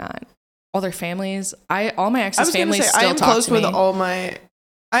 absolutely not. All their families, all my I exes' was gonna families say still I am talk close to with me. all my.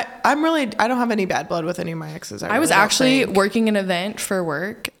 I don't have any bad blood with any of my exes. I was really don't actually think. working an event for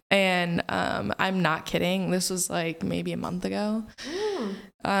work And I'm not kidding. This was like maybe a month ago.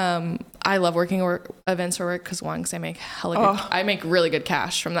 I love working events for work because one, I make I make really good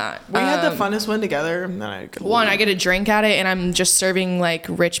cash from that. We had the funnest one together. And then I get a drink at it, and I'm just serving like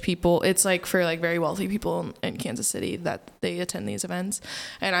rich people. It's like for like very wealthy people in Kansas City that they attend these events,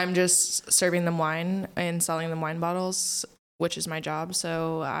 and I'm just serving them wine and selling them wine bottles, which is my job.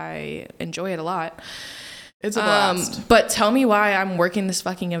 So I enjoy it a lot. It's a blast. But tell me why I'm working this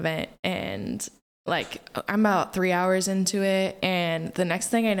fucking event, and like I'm about 3 hours into it, and the next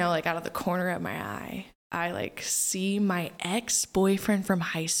thing I know, like out of the corner of my eye, I like see my ex-boyfriend from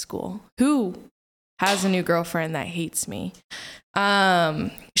high school who has a new girlfriend that hates me.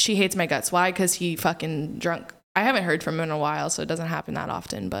 She hates my guts. Why? Because he fucking drunk. I haven't heard from him in a while, so it doesn't happen that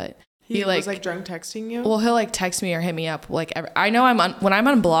often, but he was like drunk texting you? Well, he'll like text me or hit me up. Like I know when I'm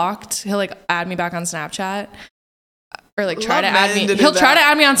unblocked, he'll like add me back on Snapchat or like try to add me. He'll try to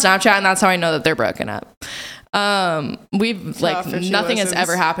add me on Snapchat, and that's how I know that they're broken up. We've like nothing has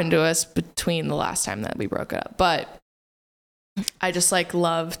ever happened to us between the last time that we broke up, but I just like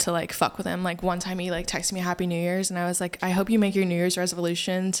love to like fuck with him. Like one time he like texted me Happy New Year's, and I was like, I hope you make your New Year's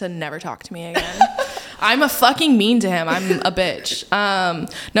resolution to never talk to me again. I'm a fucking mean to him. I'm a bitch.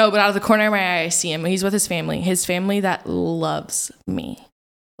 No, but out of the corner of my eye, I see him. He's with his family that loves me.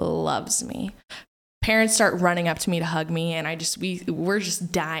 Parents start running up to me to hug me, and we're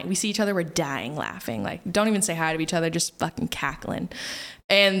just dying. We see each other, we're dying laughing. Like, don't even say hi to each other, just fucking cackling.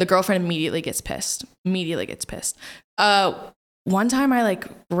 And the girlfriend immediately gets pissed. One time I like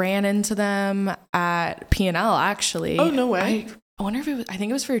ran into them at P&L actually. Oh, no way. I wonder if I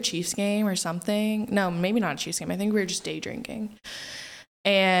think it was for a Chiefs game or something. No, maybe not a Chiefs game. I think we were just day drinking.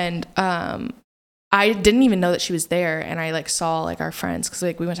 And I didn't even know that she was there, and I like saw like our friends because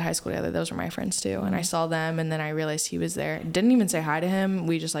like we went to high school together. Those were my friends too, and I saw them, and then I realized he was there. Didn't even say hi to him.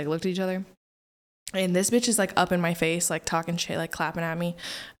 We just like looked at each other, and this bitch is like up in my face, like talking shit, like clapping at me.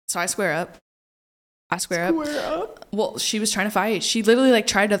 So I square up. Well, she was trying to fight. She literally like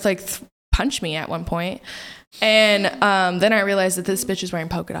tried to like punch me at one point. And then I realized that this bitch is wearing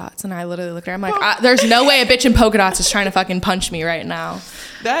polka dots, and I literally looked at her. I'm like, there's no way a bitch in polka dots is trying to fucking punch me right now.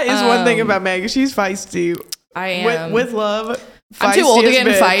 That is one thing about Meg. She's feisty. I am. With love. I'm too old to get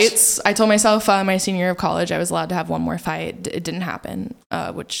in fights. I told myself my senior year of college I was allowed to have one more fight. It didn't happen,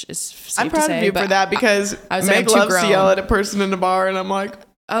 which is safe I'm proud to say, of you for that, because Meg loves to yell at a person in the bar, and I'm like,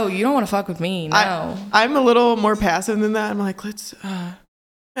 oh, you don't want to fuck with me? No. I'm a little more passive than that. I'm like, let's...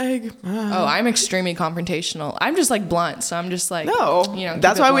 Egg. Oh, I'm extremely confrontational. I'm just like blunt, so I'm just like, no,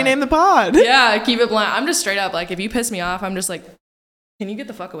 that's why we named the pod. Yeah, keep it blunt. I'm just straight up like, if you piss me off, I'm just like, can you get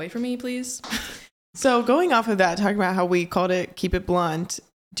the fuck away from me, please? So going off of that, talking about how we called it Keep It Blunt,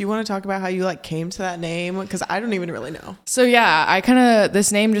 do you want to talk about how you like came to that name? Because I don't even really know. So yeah,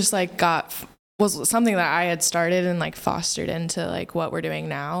 this name just like was something that I had started and like fostered into like what we're doing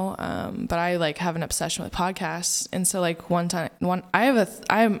now. But I like have an obsession with podcasts. And so like I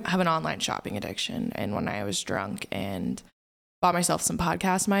have an online shopping addiction. And one night I was drunk and bought myself some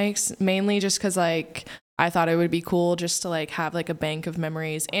podcast mics, mainly just cause like I thought it would be cool just to like have like a bank of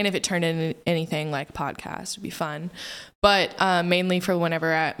memories. And if it turned into anything like a podcast, it'd be fun. But mainly for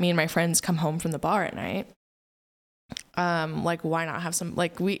whenever me and my friends come home from the bar at night. Like why not have some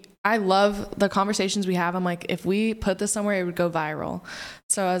like I love the conversations we have. I'm like, if we put this somewhere, it would go viral.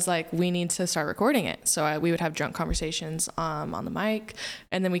 So I was like, we need to start recording it. So we would have drunk conversations on the mic,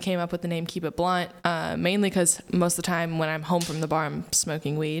 and then we came up with the name Keep It Blunt, mainly because most of the time when I'm home from the bar, I'm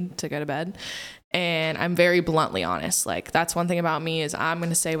smoking weed to go to bed, and I'm very bluntly honest. Like that's one thing about me is I'm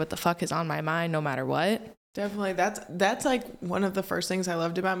gonna say what the fuck is on my mind no matter what. Definitely. That's like one of the first things I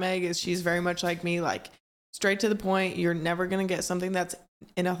loved about Meg is she's very much like me, like straight to the point. You're never going to get something that's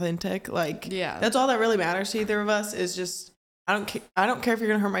inauthentic. Like, yeah, that's all that really matters to either of us is just, I don't care if you're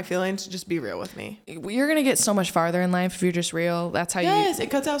going to hurt my feelings. Just be real with me. You're going to get so much farther in life if you're just real. That's how Yes, it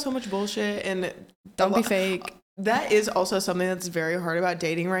cuts out so much bullshit, and don't be fake. That is also something that's very hard about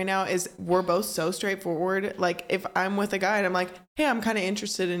dating right now is we're both so straightforward. Like if I'm with a guy and I'm like, hey, I'm kind of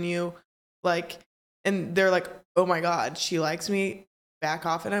interested in you. Like, and they're like, oh my God, she likes me. Back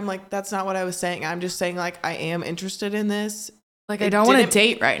off. And I'm like, that's not what I was saying. I'm just saying like I am interested in this. Like I don't want to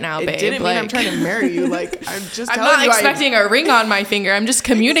date right now, babe. It didn't mean I'm trying to marry you. Like I'm just I'm not expecting a ring on my finger. I'm just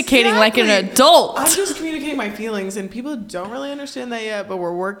communicating like an adult. I'm just communicating my feelings, and people don't really understand that yet, but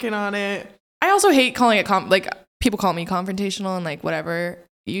we're working on it. I also hate calling it like people call me confrontational and like whatever.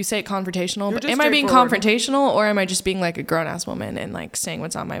 You say it confrontational, but am I being confrontational, or am I just being like a grown ass woman and like saying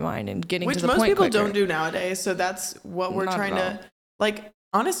what's on my mind and getting to the point quicker? Which most people don't do nowadays. So that's what we're trying to. Like,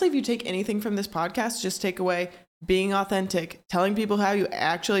 honestly, if you take anything from this podcast, just take away being authentic, telling people how you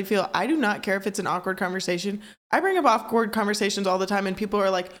actually feel. I do not care if it's an awkward conversation. I bring up awkward conversations all the time and people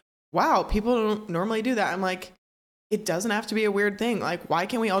are like, wow, people don't normally do that. I'm like, it doesn't have to be a weird thing. Like, why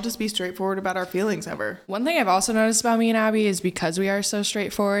can't we all just be straightforward about our feelings ever? One thing I've also noticed about me and Abby is because we are so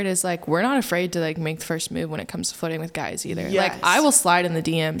straightforward is like, we're not afraid to like make the first move when it comes to flirting with guys either. Yes. Like I will slide in the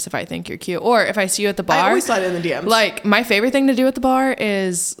DMs if I think you're cute, or if I see you at the bar. I always slide in the DMs. Like my favorite thing to do at the bar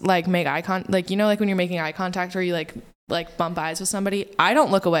is like make eye contact. Like, you know, like when you're making eye contact or you like bump eyes with somebody, I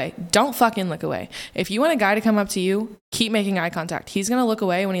don't look away. Don't fucking look away. If you want a guy to come up to you, keep making eye contact. He's going to look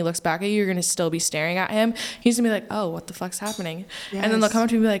away. When he looks back at you, you're going to still be staring at him. He's going to be like, oh, what the fuck's happening? Yes. And then they'll come up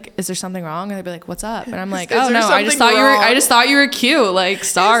to me and be like, is there something wrong? And they'll be like, what's up? And I'm like, Is oh there no, I just thought you were cute. Like,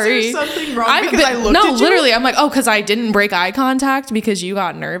 sorry. Is there something wrong because I looked at you? Literally. I'm like, oh, because I didn't break eye contact because you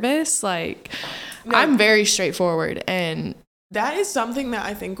got nervous. Like, No. I'm very straightforward. And that is something that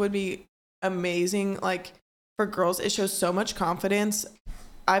I think would be amazing. Like, for girls, it shows so much confidence.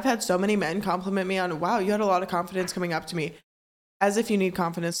 I've had so many men compliment me on, wow, you had a lot of confidence coming up to me, as if you need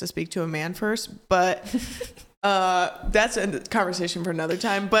confidence to speak to a man first. But that's a conversation for another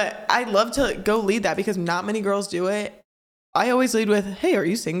time. But I love to go lead that because not many girls do it. I always lead with, hey, are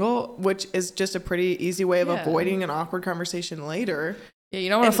you single? Which is just a pretty easy way of avoiding an awkward conversation later. Yeah, you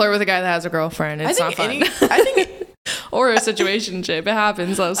don't want to flirt with a guy that has a girlfriend. It's not fun. I think or a situationship. It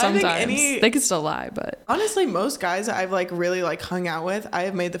happens though sometimes. They could still lie, but honestly, most guys I've like really like hung out with, I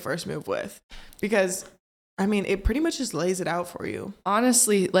have made the first move with, because I mean, it pretty much just lays it out for you.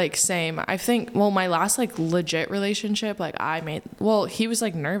 Honestly, like same. I think, well, my last like legit relationship, like he was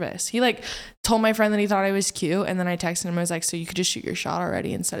like nervous. He like told my friend that he thought I was cute, and then I texted him. I was like, so you could just shoot your shot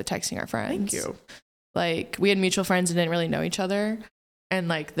already instead of texting our friends. Thank you. Like we had mutual friends and didn't really know each other. And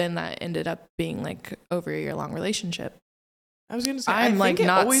like then that ended up being like over a year-long relationship. I was gonna say, I'm like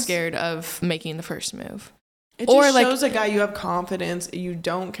not scared of making the first move. It just shows a guy you have confidence. You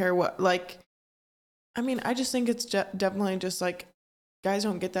don't care what, like, I mean, I just think it's definitely just like guys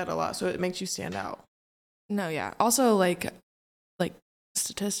don't get that a lot, so it makes you stand out. No, yeah. Also, like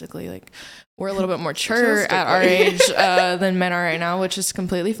statistically, like we're a little bit more mature at our age than men are right now, which is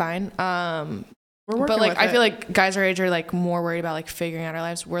completely fine. But like I feel like guys our age are like more worried about like figuring out our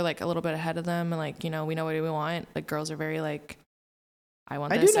lives. We're like a little bit ahead of them, and like, you know, we know what we want. Like girls are very like, I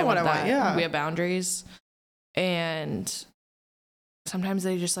want this, I want that. Yeah, we have boundaries, and sometimes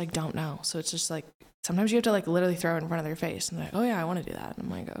they just like don't know. So it's just like sometimes you have to like literally throw it in front of their face and they're like, oh yeah, I want to do that. And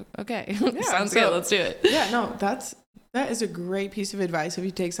I'm like, oh, okay, yeah, sounds good. Let's do it. Yeah, no, that is a great piece of advice if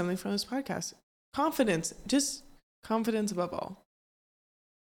you take something from this podcast. Confidence, just confidence above all.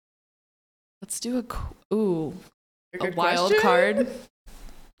 Let's do a wild card.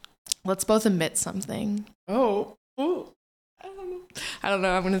 Let's both admit something. Oh, I don't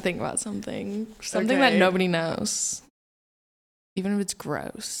know. I'm going to think about something that nobody knows, even if it's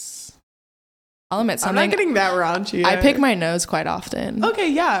gross. I'll admit something. I'm not getting that raunchy. I pick my nose quite often.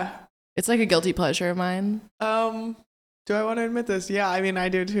 Okay, yeah. It's like a guilty pleasure of mine. Do I want to admit this? Yeah, I mean, I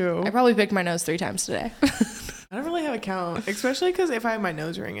do too. I probably picked my nose 3 times today. I don't really have a count, especially because if I have my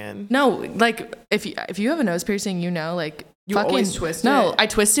nose ring in. No, like if you have a nose piercing, you know, like you always twist it. No, I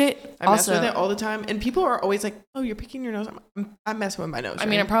twist it. I mess with it all the time, and people are always like, "Oh, you're picking your nose." I'm messing with my nose. I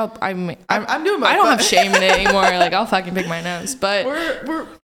mean, I'm doing. I don't have shame in it anymore. Like I'll fucking pick my nose, but we're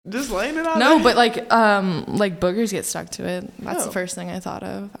just laying it on. No, but like boogers get stuck to it. That's the first thing I thought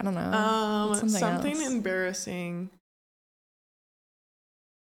of. I don't know. Something embarrassing.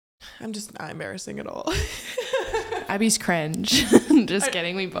 I'm just not embarrassing at all. Abby's cringe. Just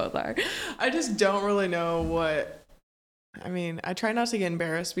kidding. We both are. I just don't really know what. I mean, I try not to get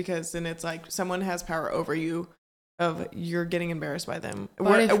embarrassed because then it's like someone has power over you, of you're getting embarrassed by them.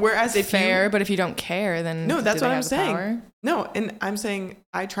 Whereas if but if you don't care, then no, that's what I'm saying. Power? No, and I'm saying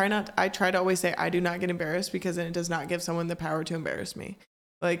I try to always say I do not get embarrassed because then it does not give someone the power to embarrass me.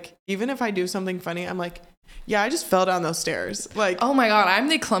 Like even if I do something funny, I'm like, yeah, I just fell down those stairs. Like, oh my God, I'm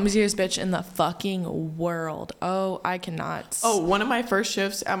the clumsiest bitch in the fucking world. Oh, I cannot. Oh, one of my first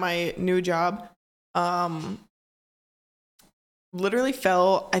shifts at my new job, literally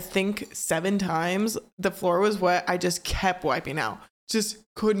fell, I think 7 times. The floor was wet. I just kept wiping out. Just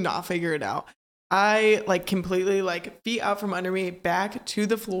could not figure it out. I like completely like feet out from under me, back to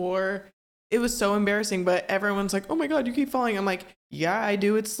the floor. It was so embarrassing, but everyone's like, oh my God, you keep falling. I'm like, yeah, I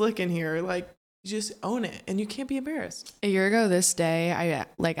do. It's slick in here. Like, you just own it and you can't be embarrassed. A year ago this day, I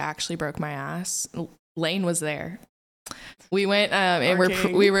like actually broke my ass. Lane was there. We went and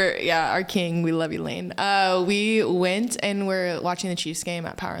our king. We love you, Lane. We went and we're watching the Chiefs game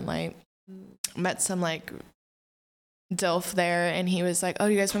at Power and Light. Met some like Dilf there, and he was like, oh,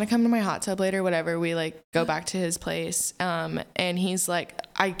 you guys want to come to my hot tub later? Whatever. We like go back to his place. And he's like,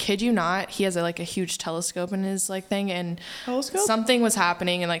 I kid you not, he has a huge telescope in his like thing, and something was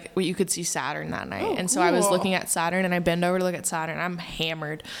happening, and like you could see Saturn that night. And so I was looking at Saturn, and I bend over to look at Saturn. I'm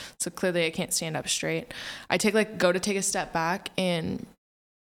hammered, so clearly I can't stand up straight. I go to take a step back, and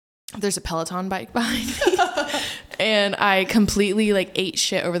there's a Peloton bike behind me. And I completely like ate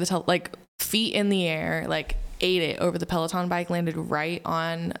shit over the feet in the air, like ate it over the Peloton bike, landed right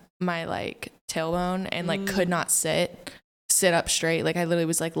on my like tailbone, and like could not sit up straight. Like I literally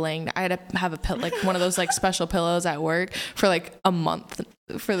was like laying, I had to have one of those like special pillows at work for like a month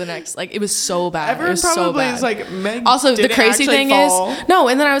for the next, like it was so bad. Everyone probably is like, Meg, also the crazy thing fall? Is no,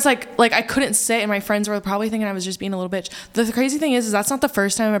 and then I was like I couldn't sit, and my friends were probably thinking I was just being a little bitch. The crazy thing is that's not the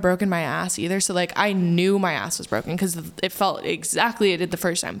first time I've broken my ass either. So like I knew my ass was broken because it felt exactly it did the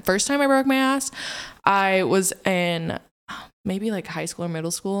first time. First time I broke my ass, I was in maybe like high school or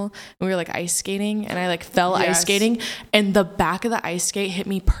middle school, and we were like ice skating, and I like fell ice skating, and the back of the ice skate hit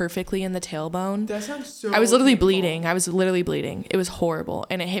me perfectly in the tailbone. That sounds so I was literally bleeding. It was horrible,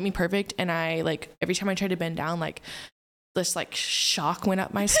 and it hit me perfect, and I like every time I tried to bend down, like this like shock went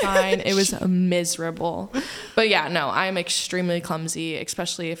up my spine. It was miserable. But yeah, no, I'm extremely clumsy,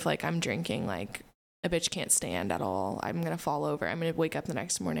 especially if like I'm drinking. Like a bitch can't stand at all. I'm gonna fall over. I'm gonna wake up the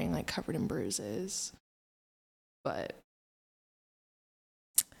next morning like covered in bruises. But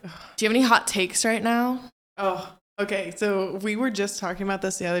do you have any hot takes right now? Oh, okay. So we were just talking about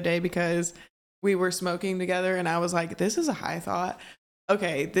this the other day because we were smoking together, and I was like, this is a high thought.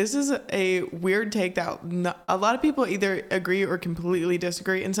 Okay, this is a weird take that a lot of people either agree or completely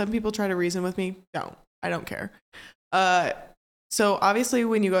disagree, and some people try to reason with me. I don't care. So obviously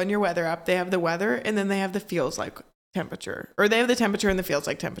when you go in your weather app, they have the weather, and then they have the feels like temperature, or they have the temperature and the feels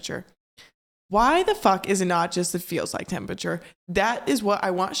like temperature. Why the fuck is it not just the feels like temperature? That is what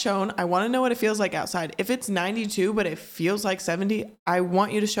I want shown. I want to know what it feels like outside. If it's 92, but it feels like 70, I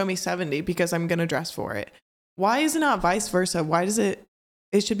want you to show me 70 because I'm going to dress for it. Why is it not vice versa? Why does it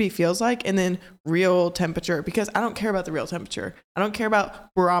should be feels like and then real temperature? Because I don't care about the real temperature. I don't care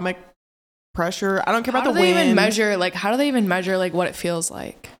about barometric pressure. I don't care about the wind. How do they even measure like what it feels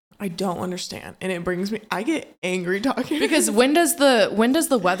like? I don't understand. And it brings me, I get angry talking. Because when does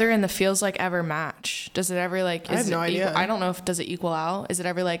the weather and the feels like ever match? Does it ever like, I have no idea. I don't know does it equal out? Is it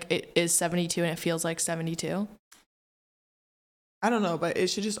ever like it is 72 and it feels like 72? I don't know, but it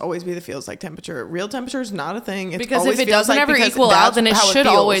should just always be the feels like temperature. Real temperature is not a thing. Because if it doesn't ever equal out, then it should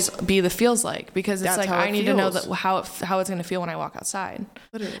always be the feels like, because it's like, I need to know that how it's going to feel when I walk outside.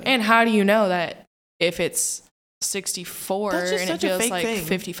 Literally. And how do you know that if it's 64 and it feels like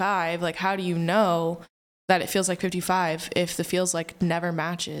 55, like how do you know that it feels like 55 if the feels like never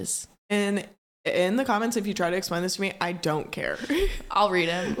matches? And in the comments, if you try to explain this to me, I don't care. I'll read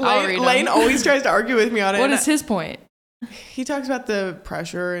him. Lane always tries to argue with me on it. What is his point? He talks about the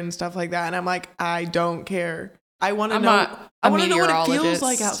pressure and stuff like that, and I'm like, I don't care. I want to know. I want to know what it feels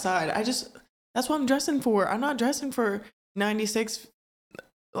like outside. That's what I'm dressing for. I'm not dressing for 96.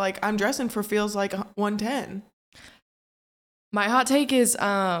 Like I'm dressing for feels like 110. My hot take is,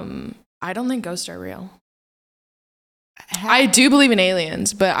 I don't think ghosts are real. I do believe in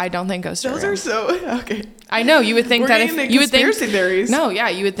aliens, but I don't think ghosts are real. Those are so okay. I know you would think that if you would think conspiracy theories. No, yeah,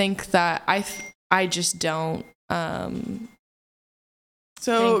 you would think that I just don't.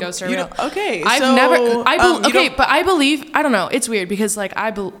 So ghosts are real. Okay, but I believe. I don't know. It's weird because like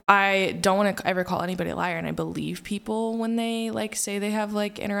I don't want to ever call anybody a liar, and I believe people when they like say they have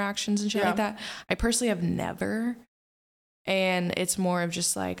like interactions and shit like that. I personally have never. And it's more of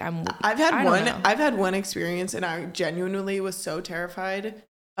just like I've had one experience, and I genuinely was so terrified.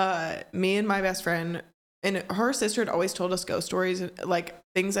 Me and my best friend and her sister had always told us ghost stories, like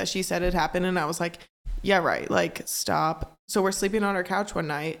things that she said had happened, and I was like, yeah, right, like stop. So we're sleeping on our couch one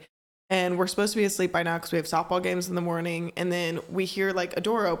night, and we're supposed to be asleep by now because we have softball games in the morning, and then we hear like a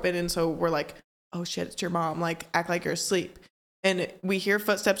door open, and so we're like, oh shit, it's your mom, like act like you're asleep. And we hear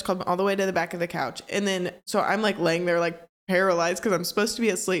footsteps come all the way to the back of the couch, and then so I'm like laying there like paralyzed because I'm supposed to be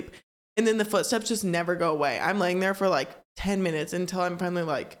asleep, and then the footsteps just never go away. I'm laying there for like 10 minutes until I'm finally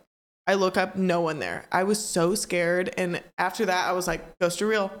like, I look up, no one there. I was so scared, and after that I was like, ghosts are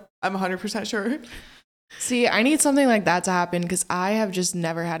real. I'm 100% sure. See, I need something like that to happen because I have just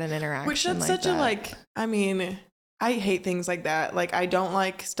never had an interaction. Which that's such a like. I mean, I hate things like that. Like I don't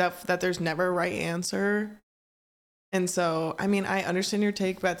like stuff that there's never a right answer. And so, I mean, I understand your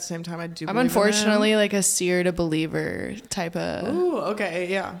take, but at the same time, I do. I'm unfortunately like a seer to believer type of. Ooh,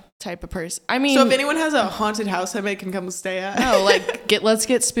 okay, yeah. Type of person. I mean, so if anyone has a haunted house that they can come stay at, no, like let's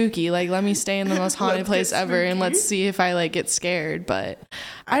get spooky. Like, let me stay in the most haunted place ever, and let's see if I like get scared. But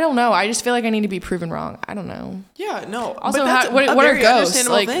I don't know. I just feel like I need to be proven wrong. I don't know. Yeah, no. Also, but that's what are ghosts?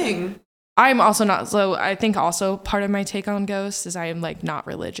 Like, thing. I'm also not. So I think also part of my take on ghosts is I am like not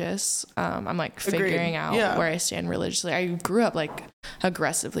religious. I'm like figuring out where I stand religiously. I grew up like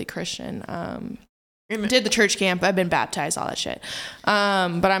aggressively Christian. Did the church camp. I've been baptized, all that shit. But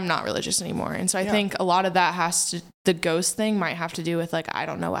I'm not religious anymore. And so I think a lot of that the ghost thing might have to do with like, I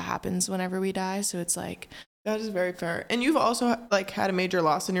don't know what happens whenever we die. So it's like. That is very fair. And you've also like had a major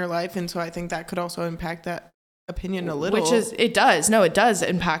loss in your life. And so I think that could also impact that opinion a little. It does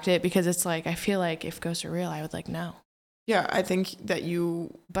impact it, because it's like, I feel like if ghosts are real, I would like know. Yeah, I think that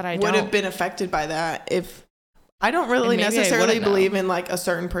you would have been affected by that. If I don't really necessarily believe in like a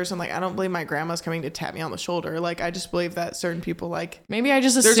certain person, like I don't believe my grandma's coming to tap me on the shoulder. Like I just believe that certain people like maybe I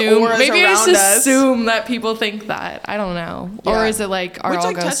just assume that people think that. I don't know. Yeah. Or is it like are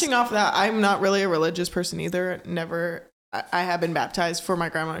all ghosts? Touching off that, I'm not really a religious person either. Never. I have been baptized for my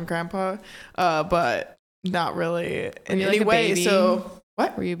grandma and grandpa, but not really in any way. So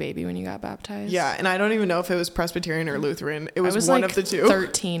what? Were you a baby when you got baptized? Yeah, and I don't even know if it was Presbyterian or Lutheran. It was one of the two.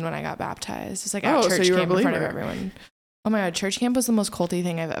 13 when I got baptized. It's like at church camp in front of everyone. Oh my god, church camp was the most culty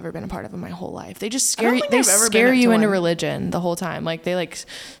thing I've ever been a part of in my whole life. They just scare you into religion the whole time. Like they like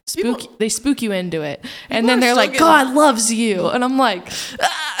spook you into it, and then they're like, God loves you, and I'm like.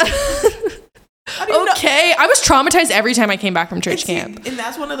 Okay, I was traumatized every time I came back from church camp. And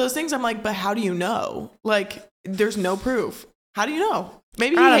that's one of those things I'm like, but how do you know? Like, there's no proof. How do you know?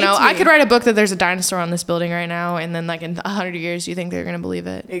 Maybe I don't know. I could write a book that there's a dinosaur on this building right now, and then like in 100 years, you think they're going to believe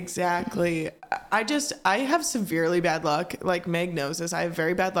it? Exactly. I have severely bad luck. Like Meg knows this. I have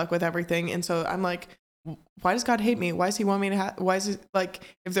very bad luck with everything. And so I'm like, why does God hate me? Why does he want me to why is it like,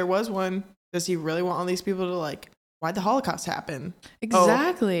 if there was one, does he really want all these people to like, why'd the Holocaust happen?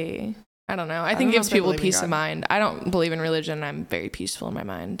 Exactly. I don't know. I think it gives people peace of mind. I don't believe in religion. I'm very peaceful in my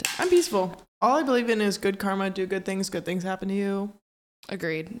mind. I'm peaceful. All I believe in is good karma. Do good things happen to you.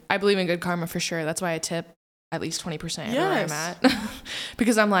 Agreed. I believe in good karma for sure. That's why I tip at least 20% where I'm at.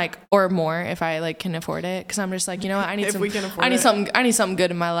 Because I'm like, or more if I like can afford it. Because I'm just like, you know what? I need something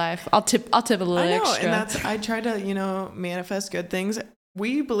good in my life. I'll tip a little extra. And I try to, manifest good things.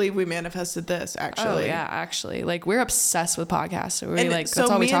 We believe we manifested this, actually. Oh, yeah, actually. Like, we're obsessed with podcasts. So that's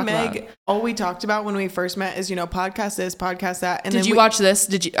all we talk about. All we talked about when we first met is, podcast this, podcast that. And did you watch this?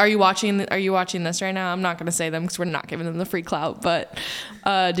 Are you watching this right now? I'm not going to say them because we're not giving them the free clout. But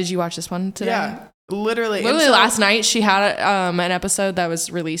did you watch this one today? Yeah, literally. Last night, she had an episode that was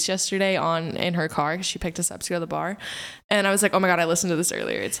released yesterday in her car because she picked us up to go to the bar. And I was like, oh my God, I listened to this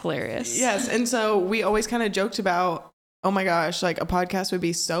earlier. It's hilarious. Yes. And so we always kind of joked about, oh my gosh, like a podcast would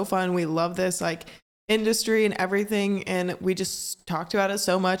be so fun. We love this like industry and everything. And we just talked about it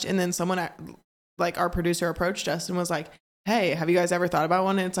so much. And then someone like our producer approached us and was like, hey, have you guys ever thought about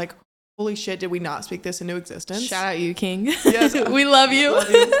one? And it's like, holy shit, did we not speak this into existence? Shout out you, King. Yes. We love you.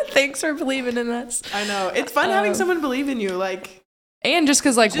 Thanks for believing in us. I know. It's fun having someone believe in you. Like, and just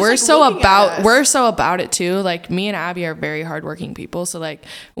because like we're so about it too. Like me and Abby are very hardworking people. So like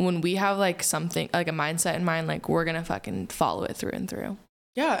when we have like something like a mindset in mind, like we're gonna fucking follow it through and through.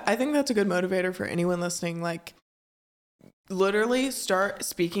 Yeah, I think that's a good motivator for anyone listening. Like literally start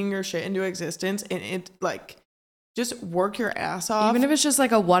speaking your shit into existence, and it like just work your ass off. Even if it's just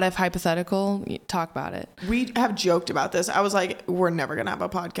like a what if hypothetical, talk about it. We have joked about this. I was like, we're never going to have a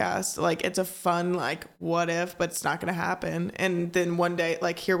podcast. Like, it's a fun, like, what if, but it's not going to happen. And then one day,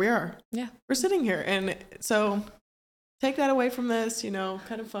 like, here we are. Yeah. We're sitting here. And so take that away from this,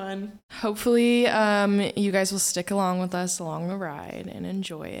 kind of fun. Hopefully, you guys will stick along with us along the ride and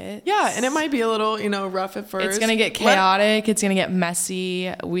enjoy it. Yeah. And it might be a little, rough at first. It's going to get chaotic. It's going to get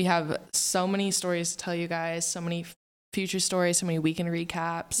messy. We have so many stories to tell you guys, so many future stories, so many weekend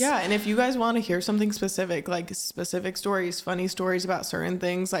recaps. Yeah. And if you guys want to hear something specific, like specific stories, funny stories about certain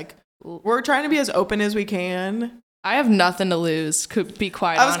things, like we're trying to be as open as we can. I have nothing to lose. Could be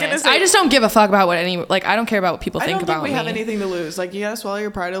quite honest. I just don't give a fuck about what I don't care about what people think about me. We have anything to lose. Like, you gotta swallow your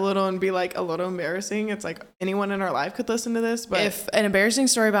pride a little and be like a little embarrassing. It's like anyone in our life could listen to this, but if an embarrassing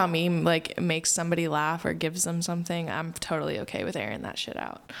story about me like makes somebody laugh or gives them something, I'm totally okay with airing that shit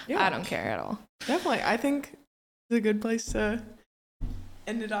out. Yeah. I don't care at all. Definitely. I think it's a good place to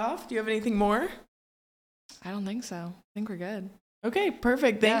end it off. Do you have anything more? I don't think so. I think we're good. Okay,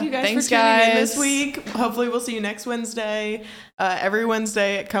 perfect. Thank you guys for tuning in this week. Hopefully we'll see you next Wednesday. Every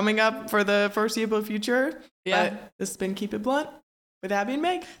Wednesday coming up for the foreseeable future. Yeah. But this has been Keep It Blunt with Abby and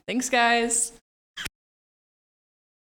Meg. Thanks, guys.